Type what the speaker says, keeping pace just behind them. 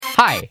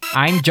Hi,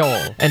 I'm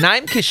Joel. And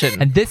I'm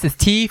Kishan. And this is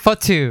Tea for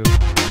Two.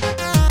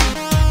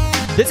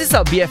 This is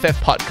our BFF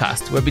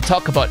podcast where we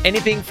talk about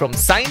anything from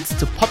science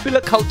to popular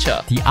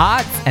culture. The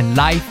arts and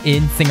life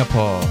in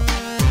Singapore.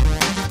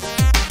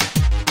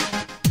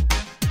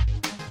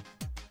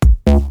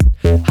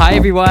 Hi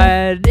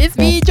everyone, it's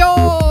me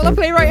Joel, a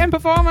playwright and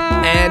performer.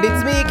 And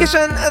it's me,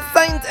 Kishan, a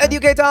science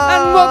educator.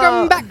 And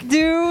welcome back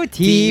to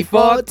Tea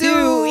for Two.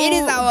 Two. It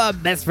is our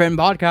best friend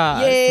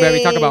podcast. Yay. Where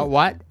we talk about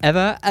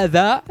whatever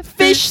other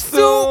fish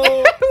soup.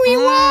 We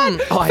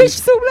want Oh, fish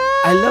soup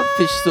lah. I love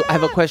fish soup. I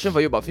have a question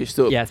for you about fish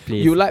soup. Yes,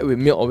 please. You like with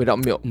milk or without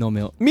milk? No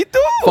milk. Me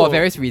too. For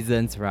various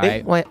reasons,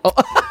 right? Why? Oh.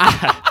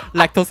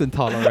 Lactose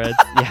intolerance.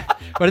 Yeah.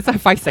 But it's like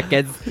 5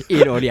 seconds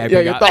in only I Yeah,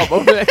 bring you up.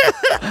 thought about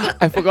that.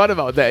 I forgot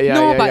about that. Yeah,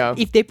 No, yeah, but yeah.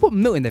 if they put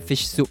milk in the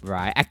fish soup,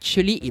 right,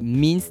 actually it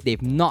means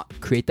they've not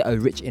created a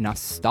rich enough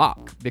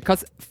stock.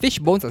 Because fish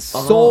bones are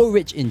so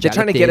rich in They're gelatin.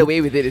 trying to get away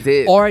with it, is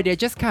it? Or they're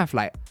just kind of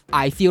like,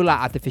 I feel like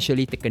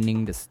artificially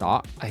thickening the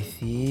stock. I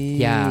see.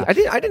 Yeah. I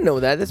didn't know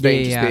that. That's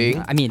very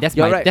interesting. I mean, that's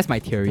You're my right. that's my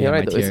theory. You're my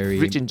right, though. It's theory.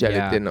 rich in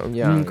gelatin.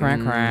 Yeah.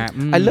 Correct.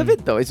 I love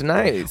it though. It's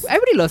nice.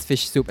 Everybody loves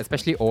fish soup,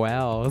 especially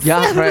OLs.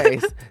 Yeah,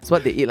 right. It's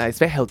what they eat. Like it's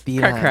very healthy.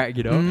 Correct,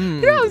 you know.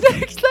 You know, I was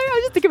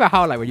just thinking about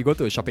how, like, when you go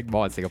to a shopping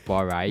mall in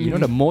Singapore, right? You know,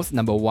 the most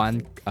number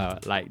one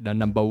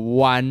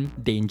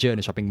danger in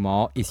the shopping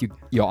mall is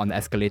you're on the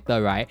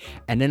escalator, right?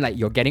 And then like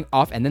you're getting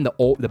off, and then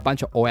the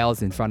bunch of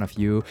OLs in front of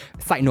you.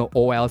 Side note,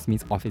 OLs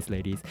means office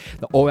ladies.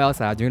 The OLs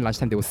during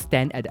lunchtime they will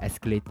stand at the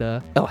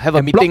escalator. Oh, have a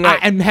and meeting, block,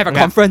 right? and have a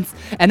conference,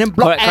 and then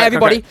block Correct,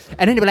 everybody, correct.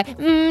 and then they'll be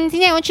like, 今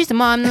天我吃什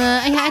么呢？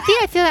哎呀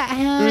I feel like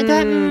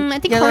I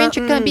think Korean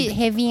chicken a bit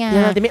heavy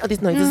Yeah, they make all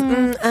these noises.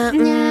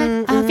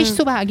 fish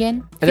soup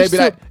again. And then Fish be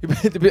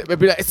soup.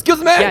 be like, excuse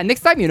me. yeah,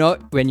 next time, you know,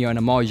 when you're in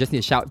the mall, you just need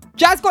to shout,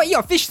 just go eat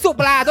your fish soup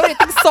lah. Don't need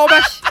to think so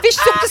much. Fish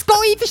soup, just go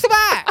eat fish soup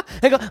lah.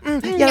 I go,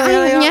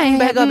 yeah,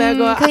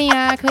 beggar. 可以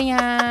啊，可以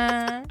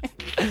啊。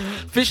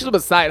 Fish soup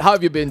aside, how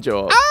have you been,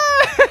 Joe?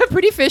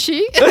 Pretty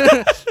fishy.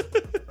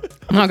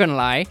 I'm not gonna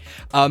lie.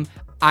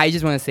 I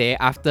just want to say,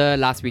 after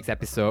last week's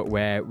episode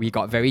where we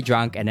got very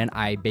drunk and then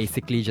I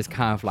basically just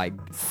kind of like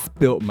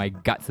spilled my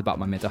guts about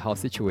my mental health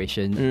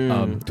situation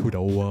to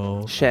the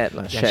world. Shed.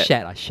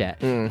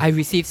 I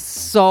received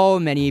so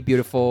many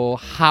beautiful,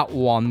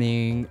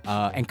 heartwarming,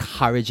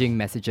 encouraging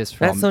messages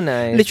from That's so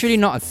nice. literally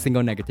not a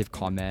single negative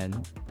comment.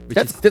 Which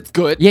That's is,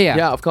 good. yeah.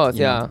 Yeah, of course,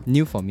 you yeah. know,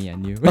 new for me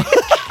and new.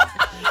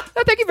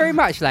 No, thank you very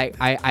much. Like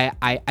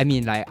I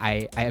mean, like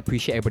I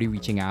appreciate everybody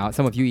reaching out.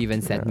 Some of you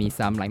even sent me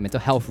some like mental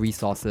health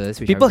resources.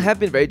 Which People have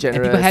been very generous.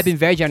 and people have been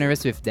very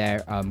generous with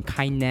their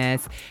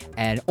kindness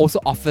and also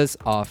offers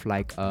of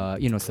like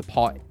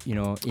support,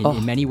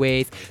 in many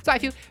ways. So I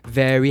feel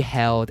very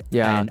held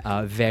and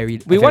very.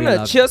 We very want to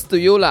loved. cheers to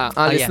you lah,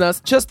 yeah.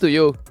 listeners. Cheers to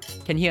you.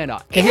 Can hear or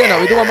not? Can you hear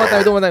now? We do one more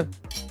time.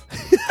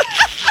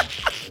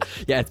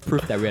 Yeah, it's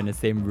proof that we're in the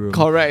same room.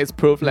 Correct, it's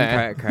proof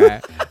lah.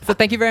 Correct. So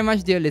thank you very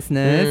much, dear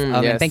listeners.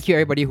 yes. And thank you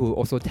everybody who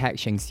also tagged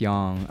Sheng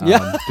Siong Yeah.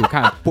 to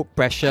kind of put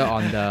pressure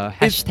on the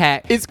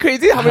hashtag. It's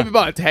crazy how many people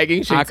are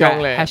tagging Sheng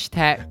Siong leh.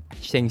 Hashtag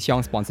Sheng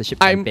Siong sponsorship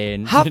I'm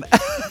campaign.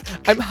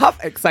 I'm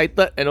half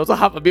excited and also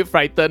half a bit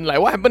frightened. Like,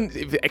 what happens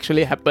if it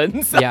actually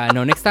happens? Yeah,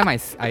 no, next time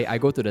I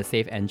go to the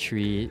safe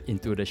entry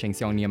into the Sheng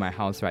Siong near my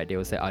house, right, they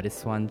will say,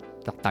 this one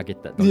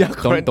targeted. Don't let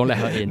her in.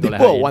 Don't let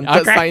her in.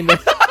 Wanted sign there.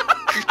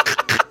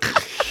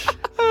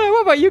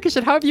 What about you,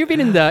 Kishan? How have you been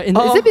has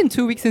it been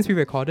 2 weeks since we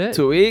recorded?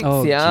 2 weeks,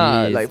 Oh,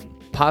 yeah. geez. Like,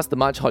 past the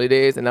March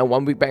holidays and then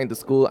 1 week back into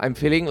school, I'm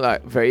feeling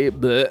like very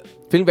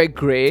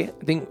grey.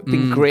 I think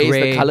grey is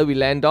grey. the colour we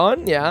land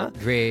on, yeah.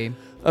 Grey.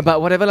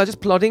 But whatever, like,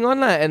 just plodding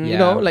on, and you Yeah.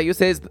 know, like you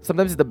say,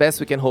 sometimes it's the best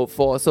we can hope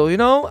for. So, you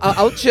know,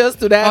 I'll cheers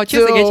to that. Oh,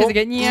 cheers too.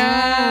 again.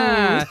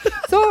 Yeah.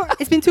 So,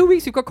 it's been 2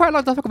 weeks. We've got quite a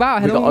lot to talk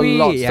about, We got haven't a we?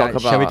 lot to talk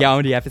about. Shall we get on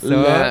with the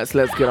episode?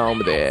 Let's get on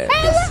with it.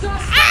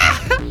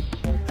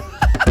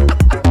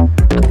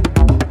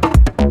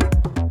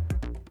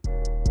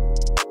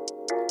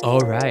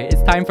 Alright,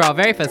 it's time for our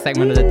very first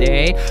segment of the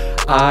day.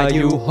 Are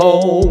you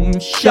home,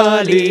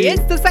 Shirley?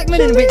 It's the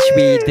segment in which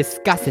we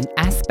discuss an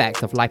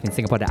aspect of life in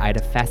Singapore that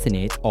either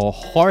fascinates or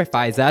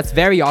horrifies us,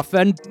 very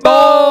often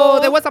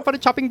both. And what's up for the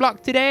chopping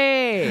block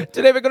today?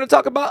 Today we're going to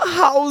talk about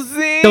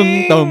housing.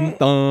 Dum, dum,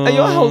 dum. Are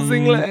you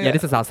housing leh? Yeah,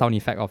 this is our sound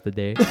effect of the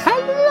day.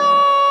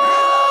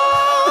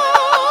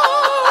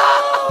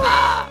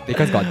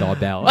 Because got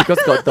doorbell. Because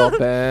got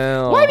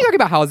doorbell. Why are we talking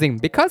about housing?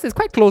 Because it's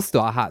quite close to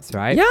our hearts,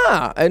 right?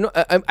 Yeah, I know.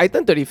 I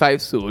turn 35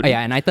 soon. Oh,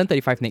 yeah, and I turn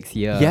 35 next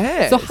year.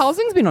 Yes. So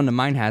housing's been on the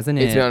mind, hasn't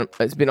it?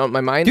 It's been on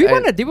my mind. Do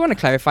we want to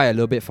clarify a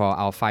little bit for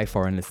our 5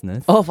 foreign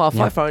listeners? Oh, for our 5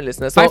 Yeah. foreign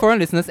listeners. 5 foreign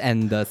listeners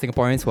and the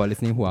Singaporeans who are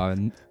listening who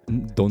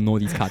don't know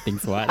these kind of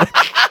things. What?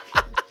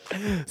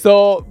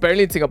 So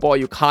apparently in Singapore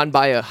you can't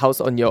buy a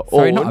house on your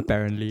Sorry, own. not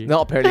apparently.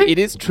 No, apparently it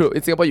is true.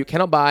 In Singapore you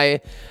cannot buy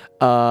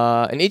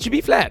an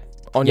HDB flat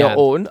on Yeah. your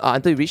own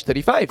until you reach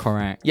 35.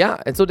 Correct. Yeah,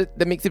 and so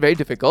that makes it very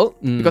difficult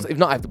because if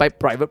not, I have to buy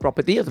private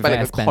property. I have to buy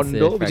Very like a expensive,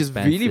 condo, very which is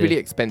really, expensive. really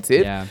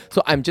expensive. Yeah.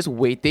 So I'm just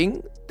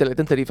waiting till I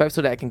turn 35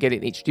 so that I can get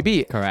an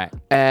HDB. Correct.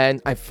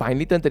 And I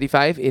finally turned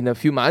 35 in a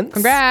few months.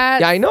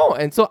 Congrats! Yeah, I know.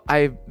 And so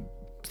I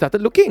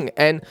started looking.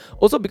 And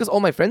also because all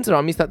my friends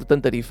around me started to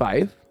turn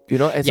 35, you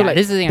know. And so Yeah, like,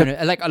 this is the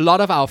thing. Like a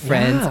lot of our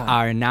friends Yeah.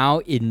 are now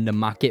in the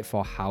market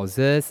for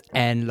houses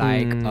and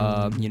like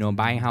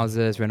buying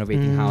houses,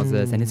 renovating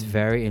houses, and it's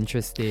very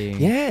interesting.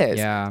 yes.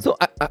 Yeah. So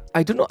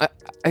I don't know.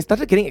 I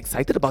started getting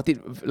excited about it.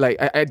 Like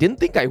I didn't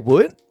think I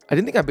would. I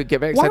didn't think I would get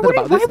very Why excited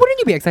about why this. wouldn't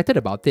you be excited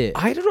about it?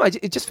 I don't know.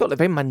 It just felt like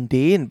very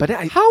mundane. But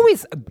then How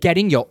is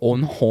getting your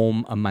own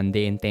home a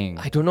mundane thing?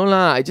 I don't know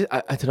lah. I don't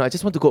know. I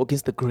just want to go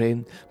against the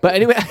grain. But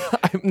anyway,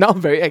 I'm now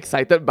very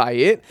excited by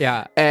it.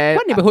 Yeah. And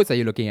What neighborhoods are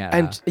you looking at?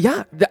 And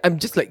yeah, I'm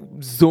just like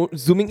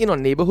zooming in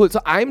on neighborhoods.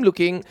 So I'm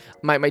looking.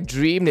 My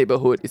dream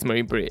neighborhood is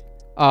Marine Parade.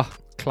 Oh,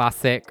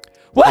 classic.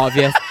 What?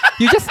 Obvious.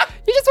 You just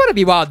want to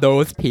be one of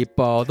those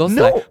people. Those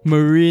No. like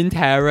Marine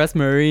Terrace,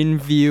 Marine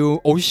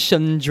View,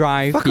 Ocean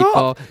Drive Fuck people.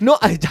 off. No,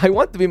 I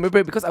want to be Marine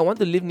Parade because I want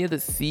to live near the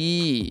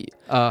sea.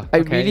 I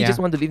really just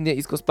want to live near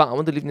East Coast Park. I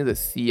want to live near the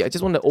sea. I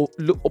just want to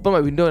open my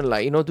window and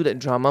like, do that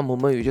drama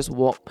moment. You just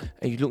walk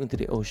and you look into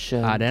the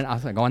ocean. Then I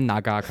was like, one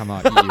naga come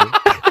out eat you.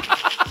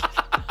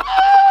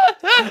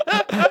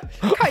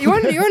 You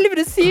want to live in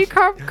the sea?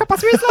 Come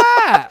Pasir Ris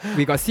lah.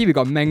 We got sea, we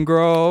got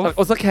mangrove.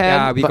 Also can.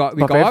 Yeah, we but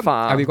got very one,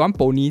 far. we got one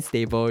pony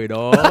stable, you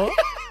know.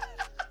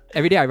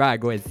 Every day I run, I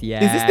go and see.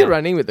 Yeah. Is this still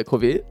running with the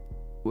COVID?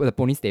 With the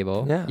pony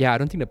stable? Yeah. Yeah, I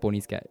don't think the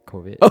ponies get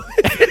COVID.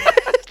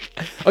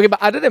 Okay,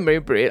 but other than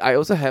Marine Parade, I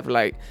also have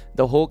like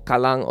the whole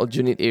Kallang or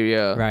Junit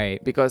area.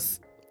 Right. Because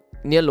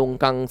near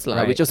Longkang's lah,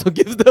 Right. which also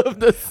gives the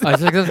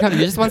You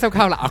just want some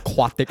kind of like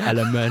aquatic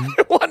element.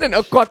 want an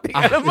aquatic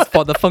element. It's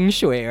for the feng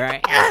shui,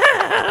 right?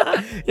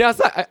 Yeah,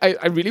 so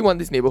I really want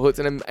these neighborhoods,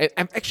 and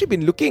I've actually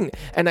been looking,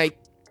 and I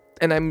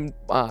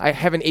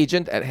have an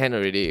agent at hand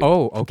already.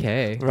 Oh,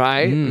 okay.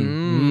 Right?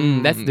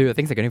 Let's do it.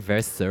 Things are getting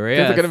very serious.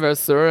 Things are getting very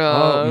serious.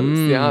 Oh,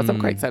 Yeah, so I'm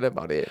quite excited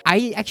about it.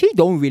 I actually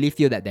don't really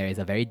feel that there is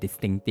a very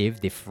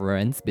distinctive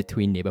difference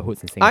between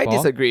neighborhoods in Singapore. I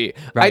disagree.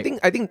 Right.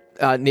 I think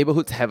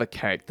neighborhoods have a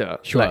character.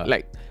 Sure.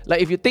 Like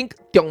if you think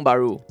Tiong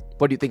Bahru,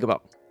 what do you think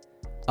about?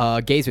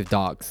 Gays with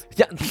dogs.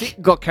 Yeah, see,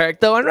 got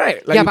character one,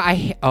 right? Like Yeah, but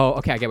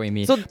okay, I get what you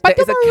mean. So but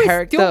there is a Tiong Bahru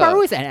character. Tiong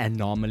Bahru is an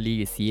anomaly,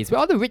 you see. It's where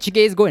all the rich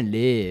gays go and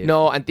live.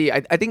 no, auntie. I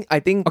think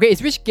Okay,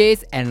 it's rich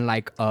gays and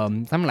like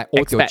something like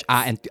old Expats.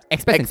 and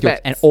expats Expats.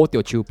 and old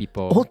Teochew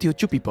people. all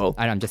Teochew people.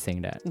 I'm just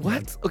saying that.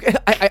 What? Okay,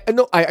 I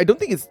know. I don't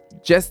think it's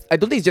just. I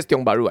don't think it's just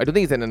Tiong Bahru. I don't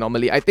think it's an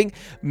anomaly. I think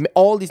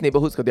all these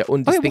neighborhoods got their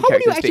own Okay, distinct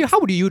characteristics. how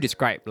would you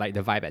describe like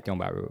the vibe at Tiong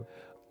Bahru?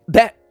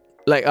 That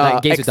like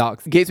gays with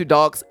dogs. gays with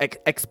dogs,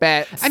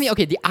 expats. I mean,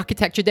 okay, the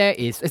architecture there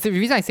is the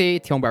reason I say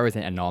Tiong Bahru is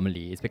an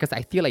anomaly is because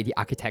I feel like the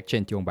architecture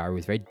in Tiong Bahru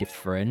is very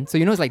different. So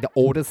it's like the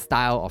older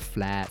style of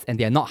flats and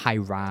they're not high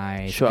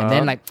rise. Sure. And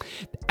then like,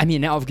 I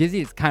mean,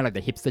 obviously it's kind of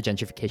like the hipster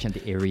gentrification of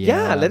the area.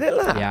 yeah, like that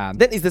lah. Yeah.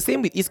 Then it's the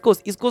same with East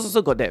Coast. East Coast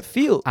also got that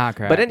feel. Correct.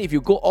 But then if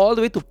you go all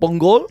the way to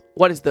Punggol,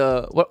 what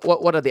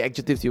are the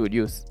adjectives you would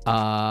use?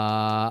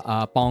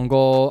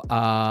 Pongo,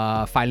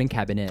 filing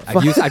cabinet.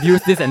 I've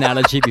used this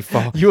analogy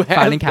before. You have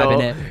filing though.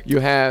 cabinet. You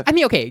have. I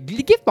mean, okay,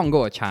 give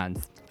Pongo a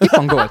chance. Give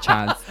Pongo a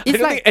chance. It's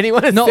don't think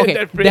anyone has said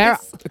that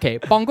phrase.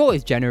 Pongo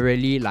is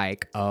generally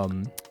like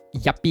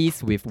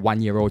yuppies with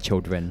 1-year-old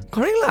children.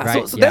 Correct lah.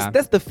 Right, So yeah.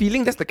 that's the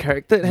feeling. That's the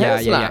character it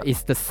has lah.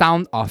 It's the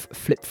sound of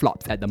flip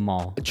flops at the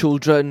mall.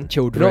 Children,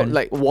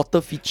 like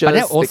water features. But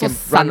then also they can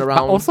run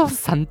around. but also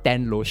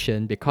suntan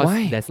lotion because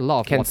Why? there's a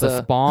lot of Cancer.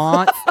 water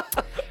spots.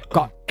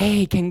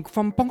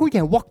 From Punggol you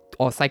can walk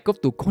or cycle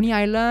to Coney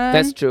Island.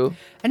 That's true.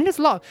 And then there's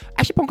a lot.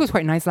 Actually, Punggol is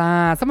quite nice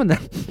lah. Some of the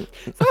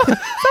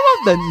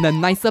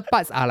nicer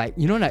parts are like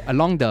like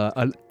along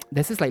the.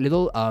 There's this like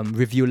little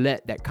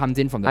rivulet that comes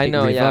in from the I big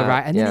know, river, yeah,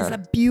 right? And then yeah. there's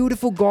a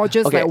beautiful,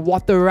 gorgeous Okay. like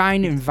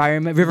waterine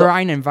environment,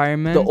 riverine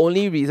environment. The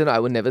only reason I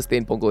would never stay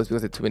in Punggol is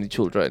because there's too many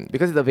children.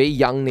 Because it's a very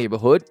young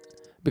neighborhood.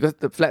 Because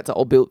the flats are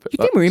all built. you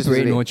think Marine just Parade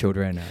recently. no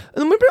children?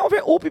 No, Marine Parade are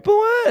very old people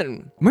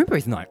one. Marine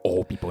Parade is not an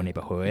old people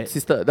neighborhood.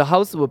 Sister, the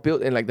houses were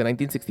built in like the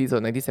 1960s or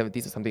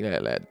 1970s or something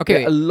like that. Okay.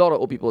 There are a lot of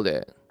old people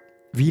there.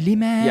 Really,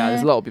 man? Yeah,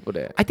 there's a lot of people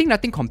there. I think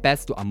nothing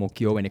compares to Ang Mo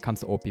Kio when it comes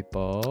to old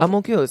people. Ang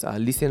Mo Kio is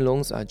Lee Hsien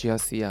Loong's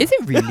GRC. Is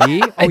it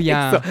really? Oh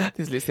yeah.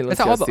 This is Lee Hsien Loong's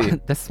That's all GRC.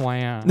 about. That's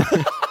why.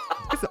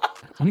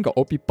 Only got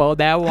old people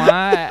there.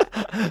 What?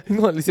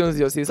 No, Lee Hsien Loong's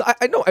GRC. So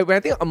I know when I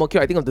think of Ang Mo Kio,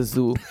 I think of the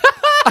zoo.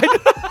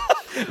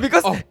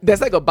 Because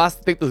there's like a bus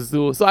to take to the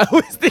zoo. So I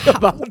always think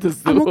about the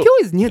zoo. Ang Mo Kio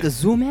is near the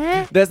zoo,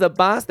 man. There's a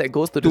bus that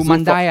goes to the To zoo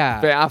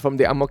Mandai, from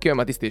the Ang Mo Kio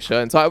MRT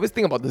station. So I always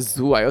think about the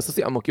zoo. I also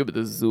see Ang Mo Kio with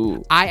the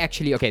zoo. I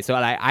actually so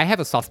like I have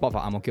a soft spot for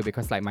Ang Mo Kio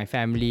because like my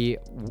family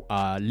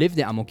lived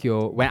in Ang Mo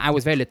Kio when I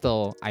was very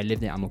little. I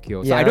lived in Ang Mo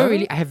Kio, so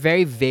I have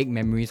very vague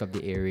memories of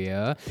the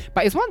area.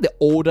 But it's one of the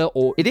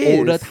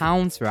older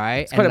towns,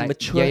 right? It's quite a like,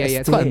 mature Yeah,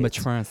 it's quite a estate.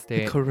 mature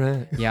estate.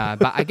 Correct. Yeah,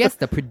 but I guess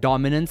the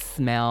predominant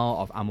smell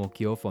of Ang Mo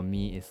Kio for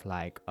me is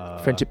like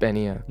Friendship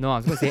Penny. No, I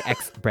was gonna say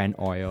X brand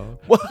oil.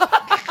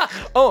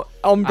 Oh,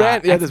 on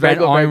brand. Yeah, that's very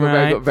good, very good,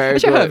 very good, very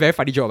Actually, I good. heard a very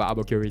funny joke about Ang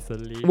Mo Kio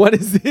recently. What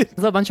is it?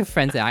 So a bunch of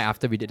friends and I,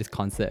 after we did this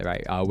concert,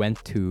 right,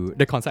 went to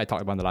the concert I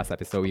talked about in the last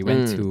episode. We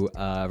went to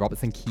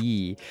Robertson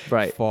Quay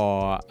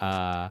for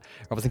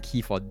Robertson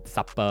Quay for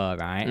supper,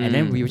 right? And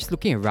then we were just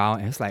looking around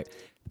and it's like,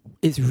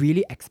 it's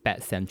really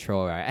expat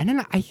central, right? And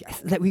then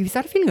we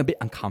started feeling a bit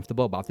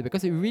uncomfortable about it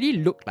because it really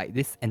looked like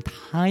this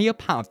entire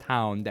part of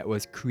town that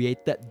was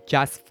created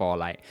just for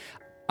like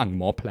Ang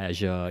Mo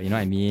pleasure, you know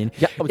what I mean?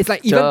 Yeah, it's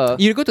like even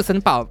you go to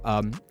certain part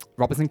of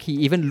Robertson Quay,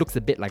 even looks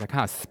a bit like a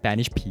kind of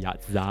Spanish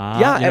piazza. Yeah,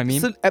 you know what I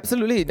mean?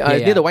 Absolutely.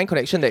 Near the Wine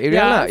Connection, that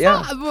area.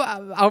 So,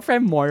 our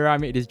friend Moira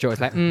made this joke.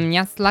 It's like,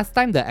 yes, last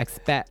time the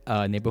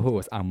expat neighborhood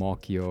was Ang Mo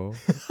Kio.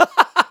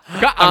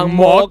 Ang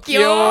Mo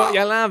Kio.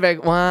 Yeah lah,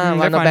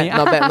 not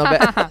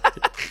bad.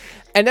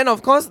 And then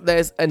of course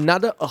there's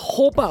a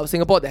whole part of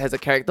Singapore that has a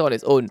character on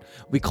its own.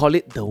 We call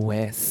it the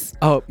West.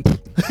 Oh.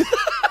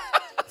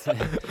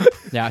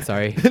 Yeah,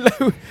 sorry.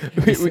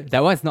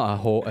 That one's not a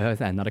whole, it's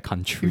another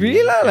country.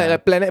 Really lah,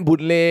 like Planet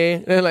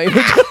Bootleg, then like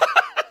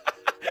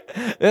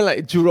then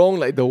like Jurong,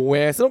 like the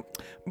West. So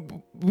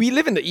we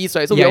live in the East,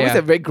 right? So we always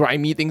have very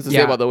grimy things to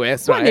say about the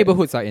West, right? What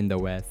neighborhoods are in the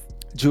West?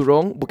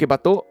 Jurong, Bukit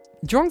Batok.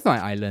 Jurong's not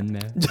an island,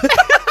 man.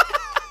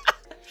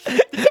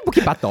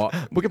 Bukit Batok.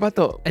 Bukit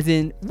Batok. As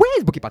in, where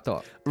is Bukit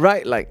Batok?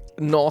 Right, like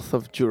north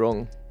of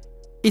Jurong.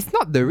 It's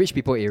not the rich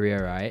people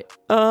area, right?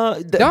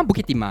 That one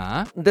Bukit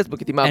Timah. That's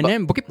Bukit Timah. And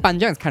then Bukit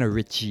Panjang is kind of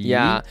richy.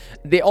 Yeah.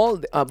 They all,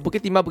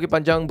 Bukit Timah, Bukit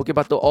Panjang, Bukit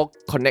Batok all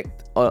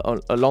connect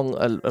along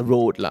a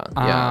road lah.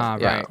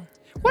 Right.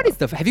 What is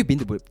have you been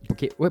to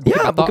Bukit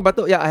Batok? Bukit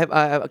Batok. Yeah,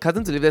 I have a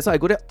cousin who lives there, so I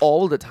go there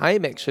all the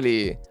time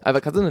actually. I have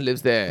a cousin who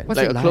lives there. What's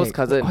like it a close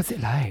cousin. What's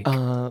it like?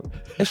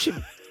 Actually,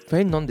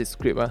 very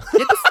nondescript.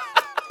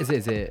 Is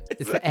it?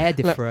 Is the air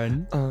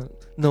different?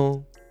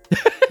 No.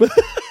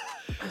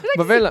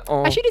 But very like,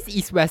 actually, this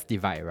East-West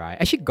divide, right?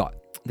 Actually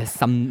there's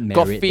some merit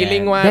got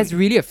feeling there. one. There's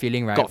really a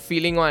feeling, right? Got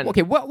feeling one.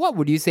 Okay, what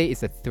would you say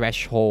is the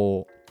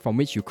threshold from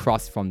which you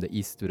cross from the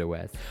east to the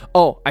west?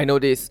 Oh, I know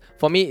this.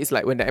 For me, it's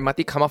like when the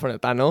MRT come out from the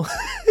tunnel.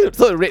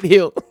 So Red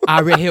Hill.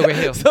 Red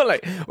Hill. So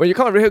like when you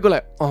come out Red Hill, go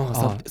like,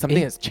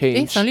 something has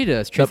changed. Suddenly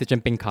the train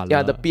station pink color.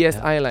 Yeah, the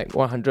PSI like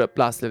 100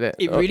 plus like that.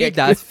 It really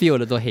does feel a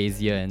little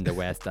hazier in the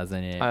west,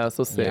 doesn't it? I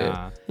also say.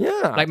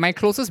 Yeah. Like my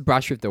closest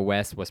brush with the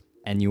west was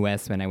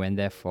NUS when I went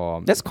there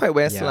for. That's quite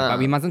west lah. But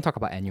we mustn't talk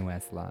about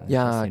NUS lah.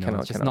 Yeah,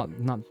 just, cannot.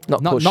 Not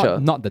kosher.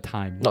 Not the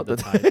time. Not the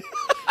time.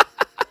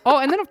 Oh,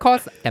 and then of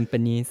course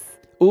Tampines.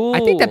 Ooh. I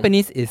think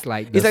Tampines is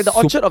like it's like the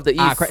Orchard of the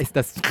East. Correct. It's the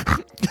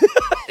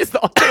it's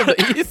the Orchard of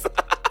the East.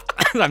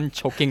 I'm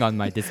choking on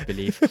my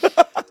disbelief.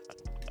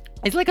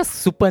 It's like a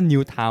super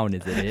new town,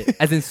 isn't it?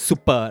 As in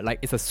super, like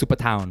it's a super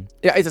town.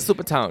 Yeah, it's a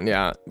super town,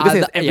 yeah. Because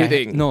it's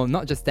everything. Yeah, no,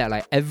 not just that.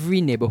 Like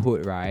every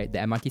neighborhood, right? The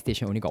MRT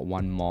station only got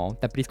one mall.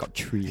 Tampines got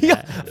 3.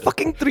 Yeah,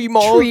 fucking 3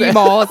 malls. 3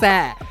 malls,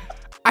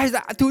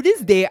 to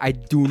this day, I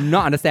do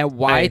not understand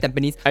why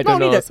Tampines.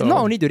 Not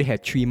only do they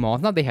have 3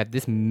 malls, now they have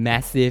this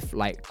massive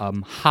like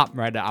hub,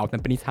 right? Our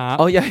Tampines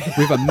hub. Oh yeah,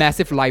 with a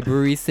massive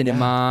library,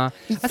 cinema.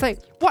 I was like,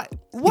 what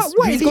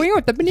is going on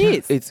with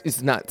Tampines?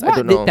 It's nuts. What I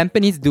don't know. did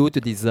Tampines do to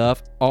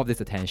deserve all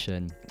this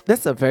attention?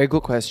 That's a very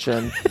good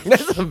question.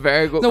 That's a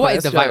very good question. What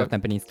is the vibe of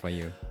Tampines for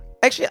you?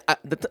 Actually,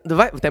 the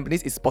vibe of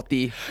Tampines is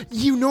spotty.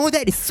 You know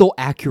that is so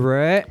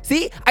accurate.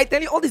 See, I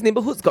tell you, all these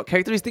neighborhoods got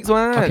characteristics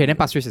one. Okay, then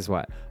Pasir Ris is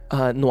what?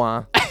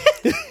 Noir.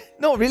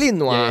 No, really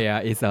noir. Yeah.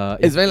 It's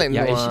very like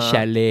noir. It's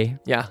chalet.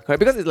 Yeah, correct.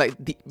 Because it's like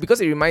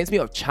because it reminds me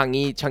of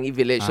Changi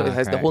Village, so it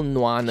has the whole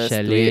noirness.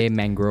 Chalet,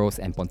 mangroves,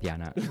 and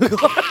Pontianak.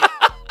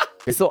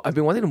 So I've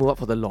been wanting to move out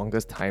for the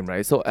longest time,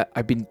 right? So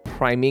I've been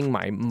priming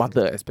my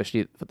mother,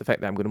 especially for the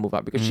fact that I'm going to move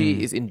out, because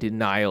she is in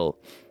denial.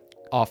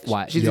 Of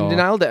what? She's in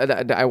denial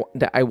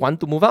that I want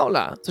to move out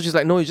lah. So she's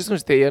like, no, you're just gonna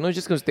stay here. No, you're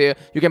just gonna stay here.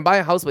 You can buy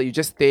a house, but you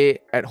just stay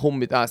at home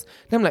with us.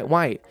 Then I'm like,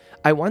 why?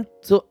 I want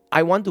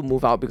to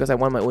move out because I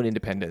want my own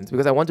independence,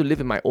 because I want to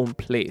live in my own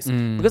place.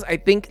 Because I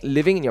think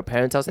living in your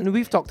parents' house, and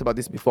we've talked about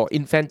this before,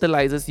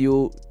 infantilizes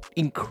you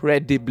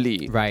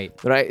incredibly. Right.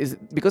 Is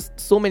because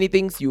so many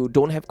things you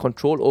don't have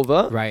control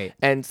over. Right.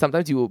 And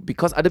sometimes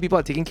because other people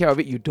are taking care of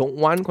it, you don't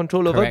want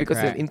control over because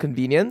it's an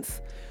inconvenience.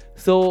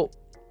 So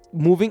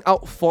moving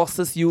out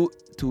forces you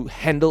to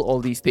handle all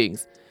these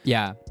things.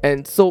 Yeah.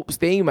 And so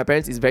staying with my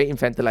parents is very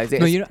infantilizing.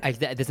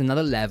 No, there's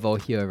another level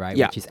here, right?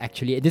 Yeah. Which is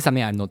actually, this is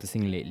something I'm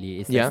noticing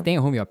lately. Is that staying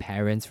at home with your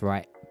parents,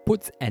 right,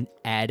 puts an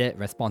added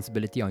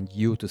responsibility on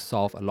you to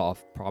solve a lot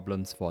of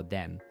problems for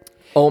them.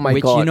 Oh my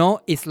God.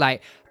 Which, it's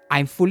like,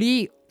 I'm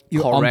fully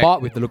on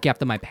board with the looking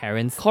after my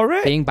parents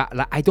thing, but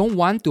like I don't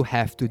want to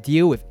have to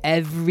deal with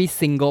every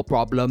single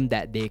problem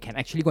that they can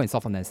actually go and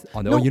solve on their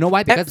own. You know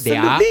why? Because they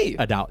are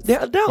adults.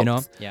 They're adults. You know?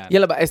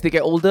 Yeah, but as they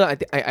get older,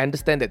 I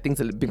understand that things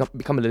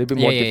become a little bit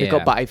more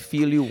difficult. But I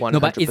feel you 100%.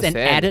 No, but it's an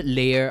added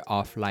layer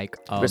of like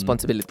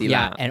responsibility.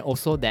 Yeah, and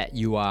also that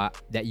you are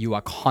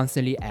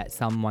constantly at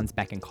someone's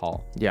beck and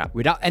call. Yeah.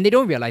 And they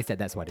don't realize that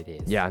that's what it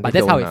is. Yeah, but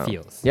that's how it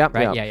feels. Yeah,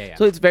 right. Yeah.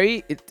 So it's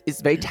very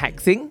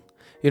taxing.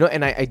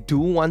 and I do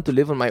want to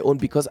live on my own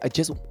because I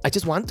just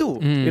want to.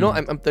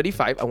 I'm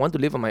 35, I want to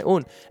live on my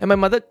own. And my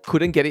mother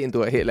couldn't get it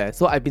into her head.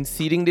 So I've been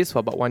seeding this for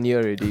about 1 year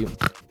already.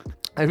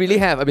 I really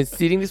have. I've been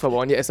seeding this for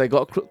 1 year. As I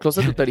got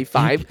closer to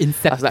 35,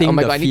 incepting I was like, oh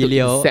my God, I need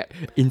to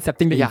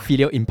incepting the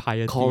filial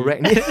impiety.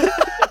 Correct.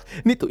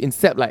 Need to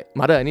incept, like,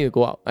 mother, I need to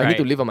go out. I need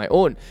to live on my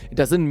own. It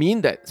doesn't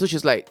mean that. So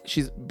she's like,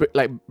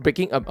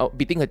 beating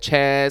her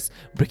chest,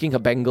 breaking her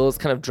bangles,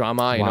 kind of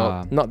drama, you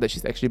know. Not that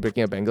she's actually breaking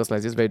her bangles,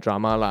 like, just very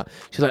drama lah.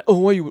 She's like, oh,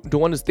 why you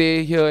don't want to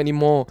stay here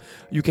anymore?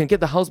 You can get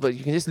the house, but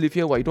you can just live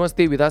here. Why you don't want to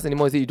stay with us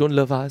anymore? Is it you don't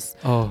love us?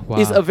 Oh, wow.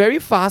 It's a very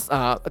fast,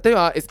 I tell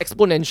you, it's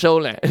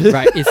exponential.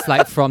 Right, it's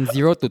like from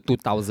 0 to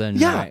 2000.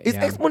 Yeah, right? It's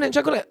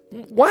exponential. Like,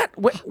 what?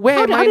 Where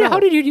am I now? How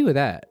did you deal with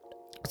that?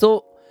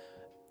 So,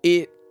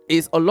 it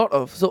is a lot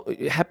of... So,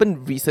 it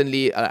happened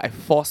recently. I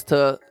forced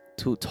her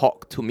to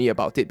talk to me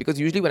about it because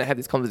usually when I have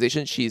this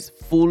conversation, she's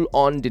full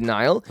on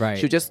denial. Right.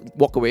 She'll just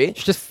walk away.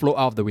 She'll just float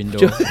out of the window.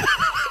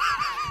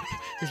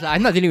 It's like,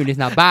 I'm not dealing with this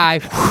now.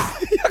 Bye.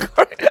 Yeah,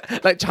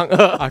 correct. Like Chang'e.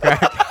 Okay.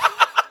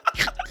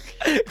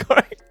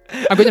 Correct.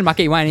 I'm going to the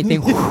market. You want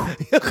anything?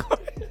 Yeah,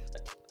 correct.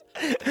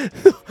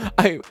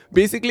 I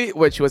basically,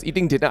 when she was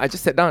eating dinner, I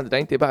just sat down at the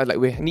dining table. I was like,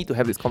 we need to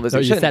have this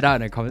conversation. So you sat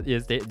down at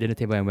the dinner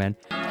table and went,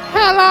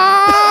 hello!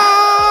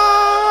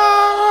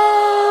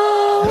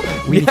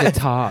 We need to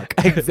talk.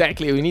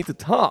 Exactly, we need to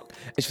talk.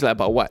 And she's like,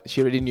 about what?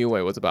 She already knew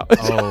what it was about.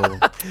 Oh.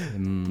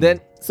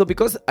 Then, so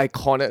because I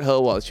cornered her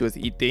while she was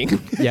eating.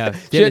 Yeah,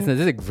 dear listeners,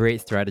 this is a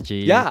great strategy.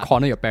 Yeah.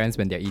 Corner your parents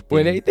when they're eating.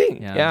 When they're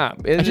eating, yeah.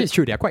 Actually, it's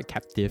true. They're quite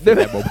captive in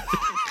that moment.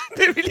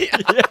 They really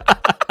are.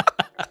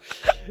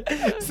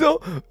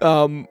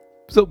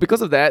 So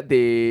because of that,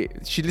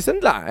 she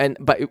listened lah,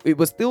 but it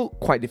was still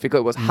quite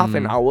difficult. It was half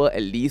an hour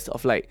at least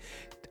of like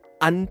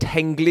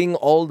untangling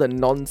all the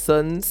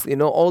nonsense,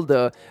 all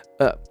the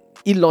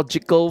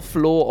illogical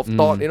flow of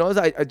thought,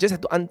 So I just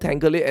had to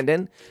untangle it, and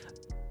then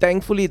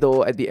thankfully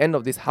though, at the end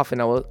of this half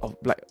an hour of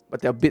like,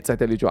 but there are bits I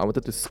tell you, Joe, I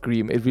wanted to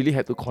scream. It really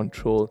had to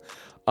control.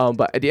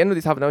 But at the end of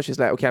this half an hour, she's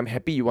like, okay, I'm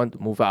happy you want to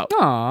move out.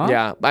 Aww.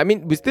 Yeah, but I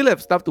mean, we still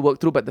have stuff to work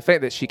through, but the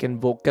fact that she can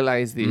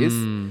vocalize this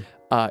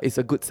is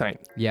a good sign.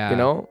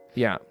 Yeah.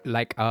 Yeah.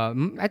 Like,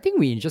 I think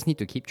we just need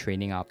to keep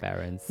training our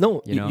parents.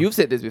 No, you've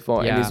said this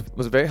before, Yeah. and this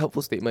was a very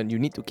helpful statement. You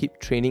need to keep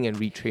training and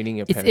retraining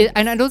your parents.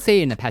 And I don't say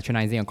it in a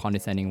patronizing or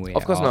condescending way.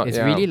 Of course not. It's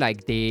really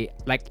like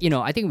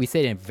I think we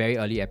said in a very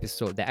early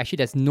episode that actually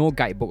there's no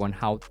guidebook on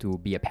how to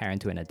be a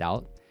parent to an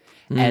adult.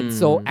 And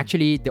so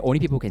actually the only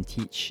people who can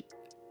teach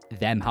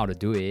them how to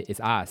do it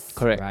is us.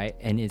 Correct. Right?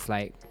 And it's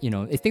like,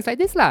 it's things like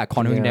this lah,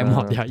 cornering them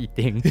while they're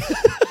eating.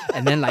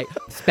 And then like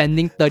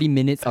spending 30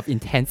 minutes of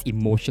intense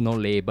emotional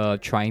labor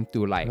trying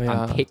to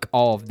unpick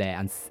all of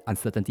their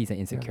uncertainties and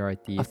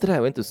insecurities. After that, I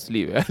went to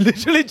sleep. I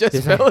literally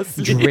just fell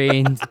asleep.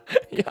 Drained.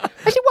 Yeah.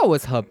 Actually, what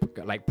was her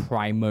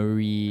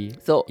primary?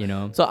 So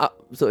at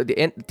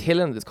the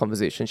tail end of this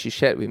conversation, she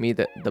shared with me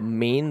that the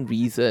main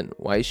reason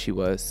why she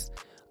was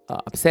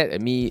upset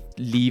at me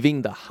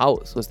leaving the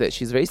house was that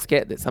she's very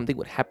scared that something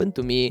would happen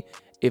to me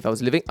if I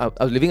was living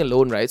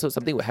alone, right? So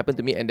something would happen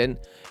to me, and then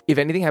if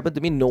anything happened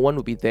to me, no one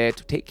would be there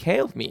to take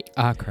care of me.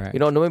 Correct.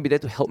 No one would be there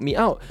to help me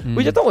out,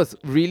 which I thought was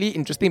really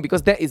interesting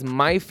because that is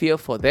my fear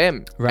for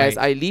them. Right. As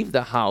I leave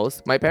the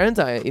house, my parents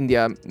are in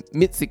their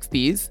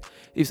mid-60s.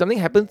 If something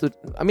happens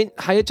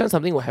higher chance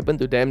something will happen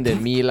to them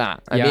than me lah.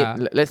 I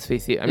mean, let's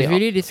face it. It's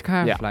really this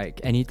kind of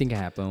like anything can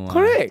happen.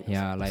 Correct.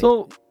 Yeah, like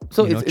so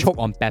it's choke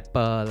on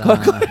pepper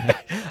lah.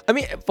 I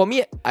mean, for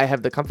me, I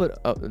have the comfort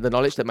of the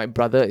knowledge that my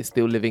brother is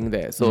still living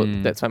there. So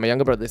that's fine. My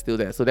younger brother is still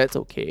there. So that's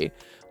okay.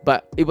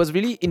 But it was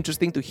really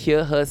interesting to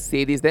hear her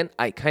say this. Then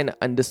I kind of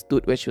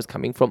understood where she was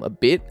coming from a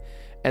bit.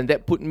 And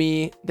that put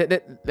me,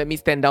 that let me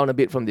stand down a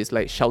bit from this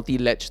like shouty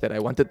ledge that I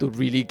wanted to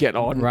really get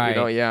on. Right.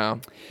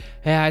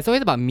 Yeah, it's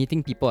always about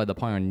meeting people at the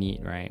point of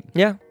need, right?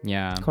 Yeah.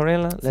 Yeah.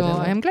 Correct. So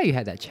I'm glad you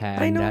had that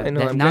chat. I know.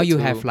 That now you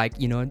have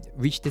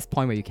reached this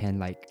point where you can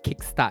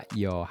kickstart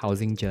your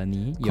housing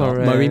journey, your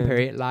Correct. Marine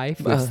Parade life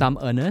with some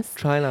earnest.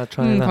 Try lah.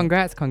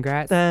 Congrats.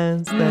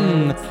 Thanks.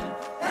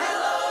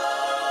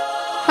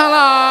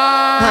 Hello.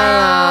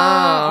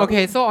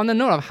 Okay, so on the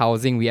note of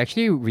housing, we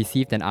actually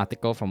received an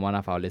article from one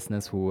of our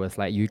listeners who was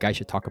like, you guys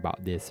should talk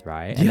about this,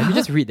 right? And let me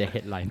just read the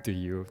headline to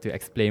you to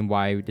explain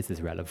why this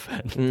is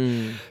relevant.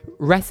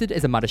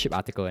 Is a Mothership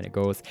article, and it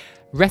goes,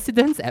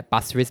 residents at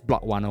Pasir Ris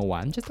Block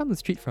 101, just down the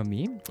street from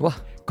me,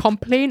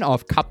 complain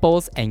of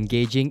couples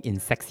engaging in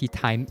sexy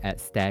time at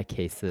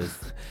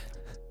staircases.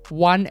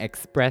 One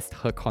expressed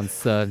her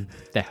concern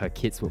that her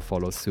kids would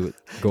follow suit.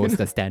 Goes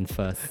the stand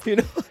first.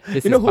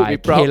 This is by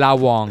Kayla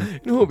Wong. You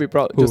know who will be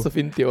proud?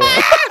 Josephine Teo.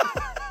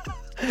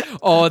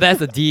 Oh, that's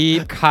a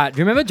deep cut.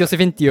 Remember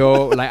Josephine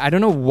Teo? I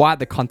don't know what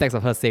the context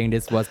of her saying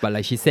this was,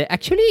 but she said,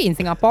 actually in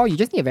Singapore, you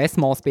just need a very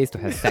small space to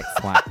have sex.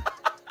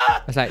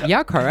 I was like,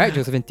 yeah, correct.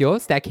 Josephine Teo,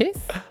 staircase.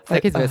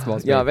 Staircase, very small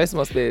space. Yeah, very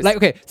small space. Like,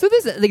 okay, so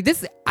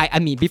this, I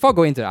mean, before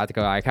going into the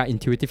article, I can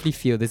intuitively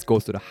feel this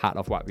goes to the heart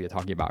of what we are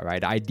talking about,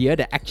 right? The idea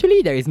that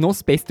actually there is no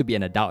space to be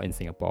an adult in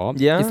Singapore.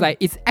 Yeah. It's like,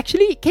 it's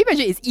actually, can you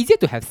imagine, it's easier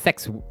to have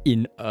sex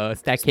in a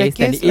staircase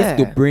than it is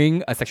to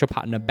bring a sexual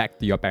partner back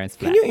to your parents'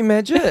 flat. Can you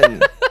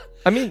imagine?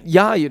 I mean,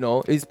 yeah,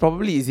 it's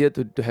probably easier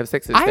to have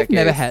sex in a staircase. I've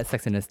never had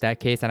sex in a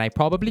staircase and I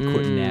probably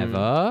could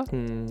never.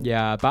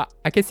 Yeah, but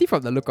I can see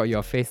from the look of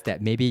your face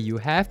that maybe you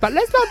have. But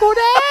let's not go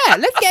there.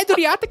 Let's get into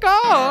the article.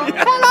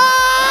 Hello!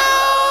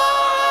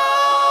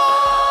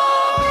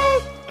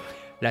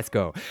 Let's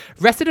go.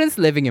 Residents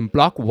living in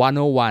Block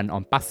 101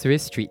 on Pasir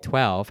Ris Street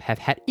 12 have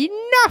had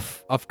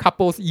enough of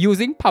couples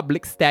using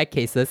public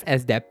staircases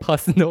as their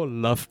personal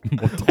love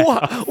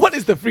motel. What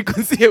is the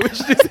frequency at which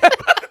this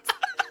happens?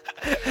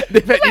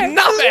 They've had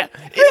enough!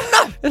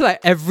 Enough! It's like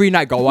every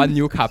night got one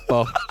new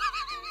couple.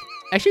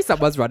 Actually,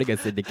 someone's running a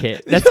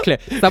syndicate. That's clear.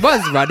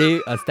 Someone's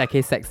running a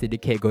staircase sex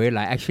syndicate going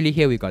like, actually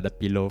here we got a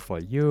pillow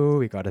for you,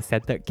 we got a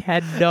scented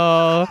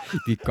candle,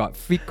 we got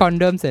free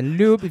condoms and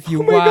lube if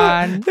you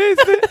want.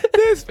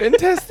 That's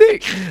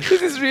fantastic.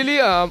 This is really,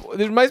 it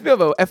reminds me of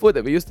an F word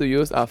that we used to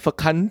use,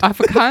 fakant.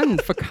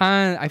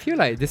 Fakant. I feel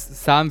like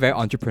some very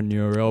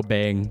entrepreneurial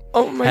bang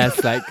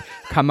has like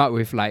come up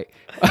with like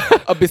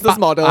a business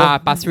model.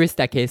 Pasir Ris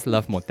Staircase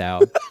Love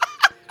Motel.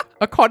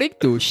 According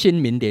to Shin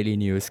Min Daily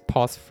News,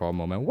 pause for a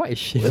moment. What is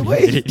Shin Min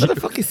Daily News? What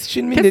the fuck is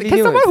Shin Min Daily News?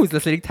 Can someone who's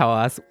listening tell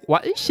us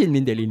what is Shin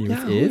Min Daily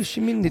News Who is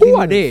Shin Min Daily Who News?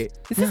 are they?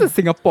 Is this a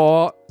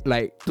Singapore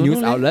Don't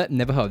news know, outlet?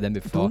 Never heard of them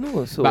before. Don't know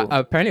also. But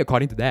apparently,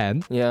 according to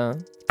them, Yeah.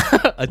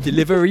 a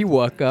delivery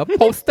worker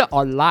posted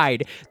online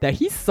that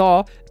he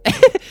saw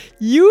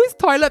used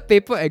toilet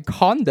paper and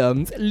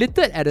condoms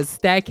littered at a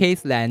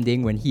staircase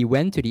landing when he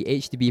went to the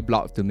HDB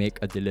block to make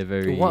a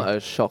delivery. What a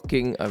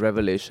shocking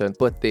revelation.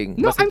 Poor thing.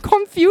 No, I'm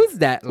confused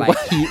that like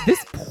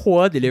this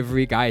poor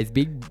delivery guy is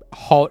being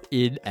hauled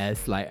in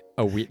as like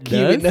a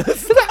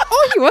witness. So, like,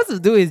 all he wants to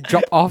do is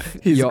drop off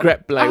his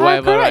Grab, like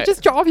whatever, correct, right?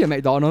 Just drop off your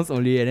McDonald's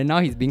only, and then now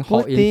he's being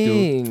hauled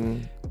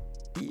into.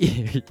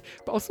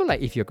 But also,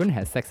 like, if you're going to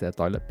have sex at a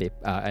toilet paper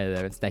at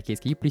a staircase,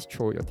 can you please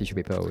throw your tissue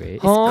paper away?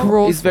 It's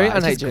gross. It's very It's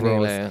just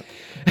unhygienic.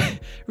 gross.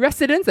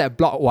 Residents at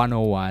Block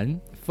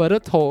 101 further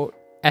told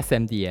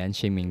SMDN,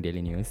 Shin Min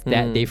Daily News,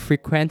 that they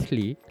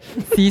frequently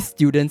see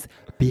students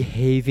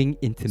behaving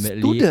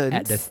intimately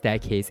at the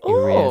staircase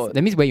areas.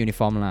 That means wear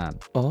uniform lah.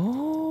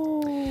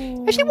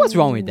 Oh. Actually, what's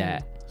wrong with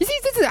that? You see,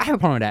 I have a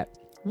problem with that.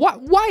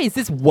 Why is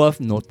this worth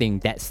noting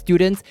that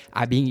students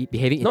are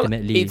behaving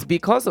intimately? It's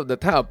because of the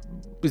type of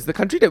it's the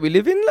country that we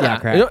live in. Yeah,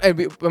 correct.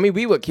 And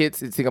we were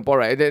kids in Singapore,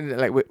 right? And then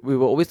like we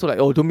were always told like,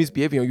 oh, don't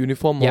misbehave in your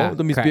uniform. Yeah,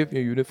 don't misbehave in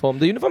your uniform.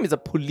 The uniform is a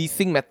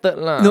policing method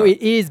lah. No,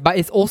 it is, but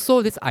it's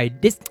also this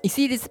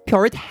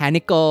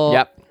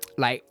puritanical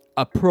like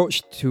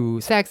approach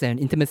to sex and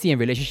intimacy and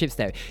relationships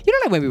that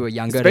like when we were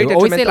younger, they would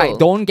always say like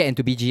don't get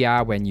into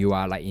BGR when you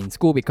are like in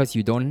school because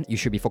you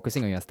should be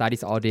focusing on your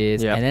studies, all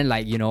this. And then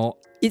like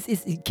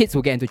it's kids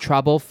will get into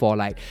trouble for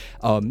like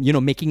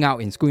making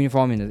out in school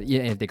uniform and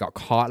if they got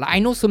caught. Like I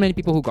know so many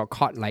people who got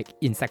caught like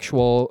in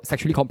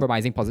sexually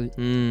compromising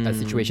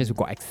situations who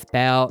got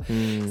expelled.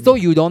 So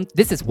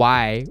this is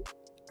why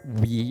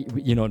we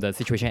the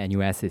situation at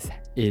NUS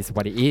is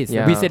what it is.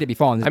 We said it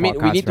before on this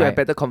podcast, we need to have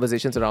better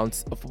conversations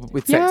around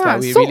with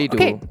sex. We really do.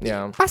 Okay.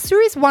 Pasir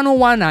Ris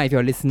 101, if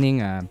you're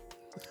listening,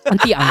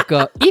 auntie,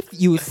 uncle, if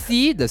you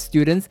see the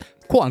students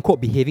quote unquote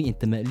behaving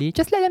intimately,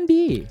 just let them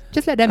be.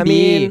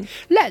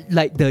 Let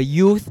like the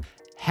youth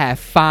have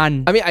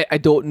fun. I mean, I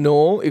don't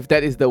know if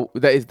that is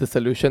the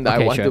solution that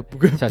I want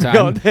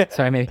to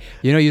sorry, maybe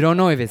you don't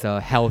know if it's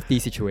a healthy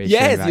situation.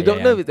 Yes, right? you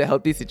don't know if it's a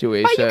healthy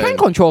situation. But you can't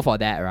control for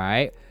that,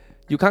 right?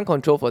 You can't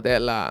control for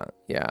that lah.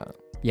 Yeah,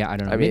 I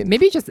don't know. I mean,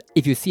 maybe just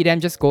if you see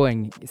them, just go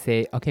and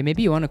say, okay,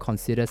 maybe you want to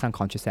consider some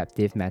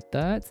contraceptive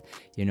methods,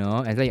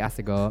 and then you ask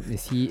the girl,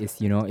 is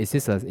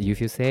this you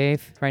feel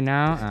safe right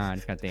now?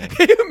 This kind of thing.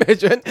 Can you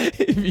imagine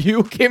if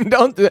you came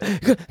down to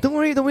don't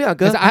worry,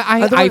 girl.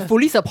 I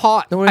fully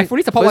support. I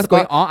fully support what's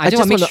going on. I just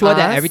want to make sure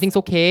that everything's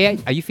okay.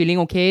 Are you feeling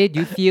okay?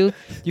 Do you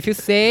feel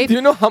safe? Do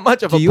you know how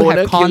much of a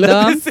boner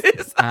killer this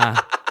is?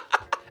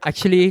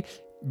 Actually,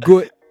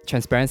 good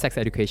transparent sex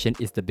education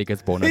is the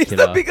biggest boner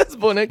killer. It's the biggest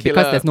boner killer.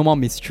 Because there's no more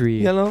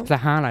mystery. Yeah, it's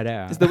like, like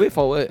that. It's the way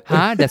forward.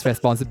 There's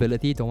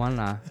responsibility. Don't want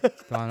lah.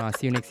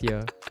 See you next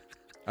year.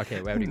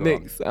 Okay, where do we go?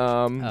 Next,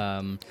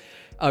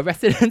 a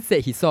resident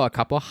said he saw a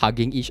couple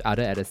hugging each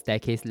other at a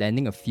staircase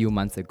landing a few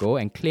months ago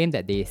and claimed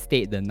that they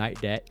stayed the night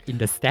there in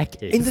the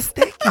staircase. In the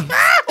staircase? Oh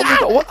my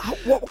god,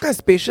 what kind of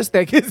spacious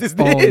staircase is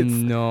this? Oh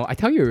no, I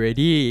tell you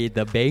already,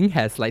 the Bang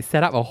has like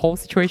set up a whole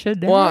situation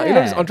there. Wow,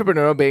 this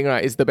entrepreneurial Bang,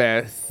 right, is the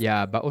best.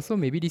 Yeah, but also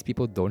maybe these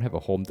people don't have a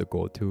home to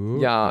go to.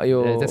 Yeah,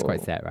 that's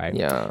quite sad, right?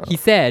 Yeah. He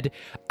said,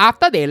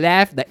 after they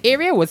left, the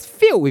area was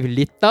filled with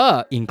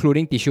litter,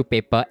 including tissue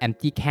paper,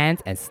 empty cans,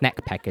 and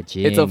snack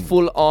packaging. It's a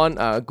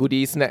full-on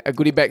goodie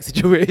bag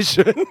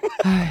situation.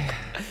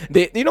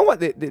 They, you know what?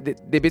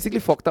 They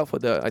basically forked out for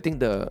the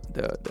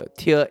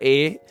tier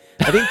A.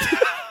 I think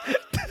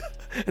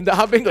The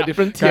Ah-Beng got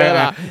different tier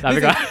lah.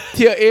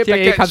 Tier A Tier A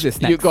package, comes with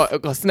snacks. you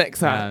got snacks.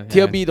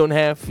 Tier B don't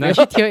have. No,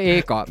 actually, tier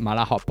A got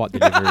mala hot pot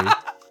delivery.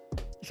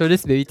 So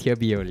this maybe tier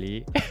B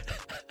only.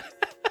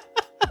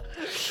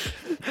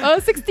 A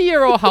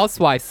 60-year-old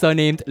housewife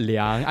surnamed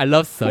Liang. I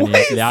love surnames. What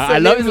is Liang. I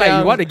love it's like Liang?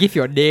 you want to give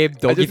your name,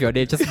 don't give your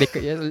name. Just make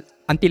it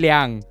Auntie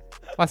Liang.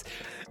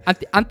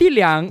 Auntie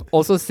Liang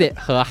also said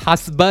her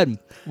husband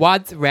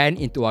once ran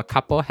into a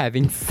couple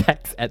having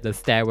sex at the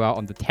stairwell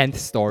on the 10th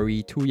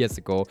story 2 years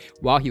ago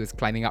while he was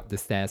climbing up the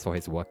stairs for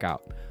his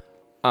workout.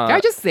 Can I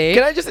just say?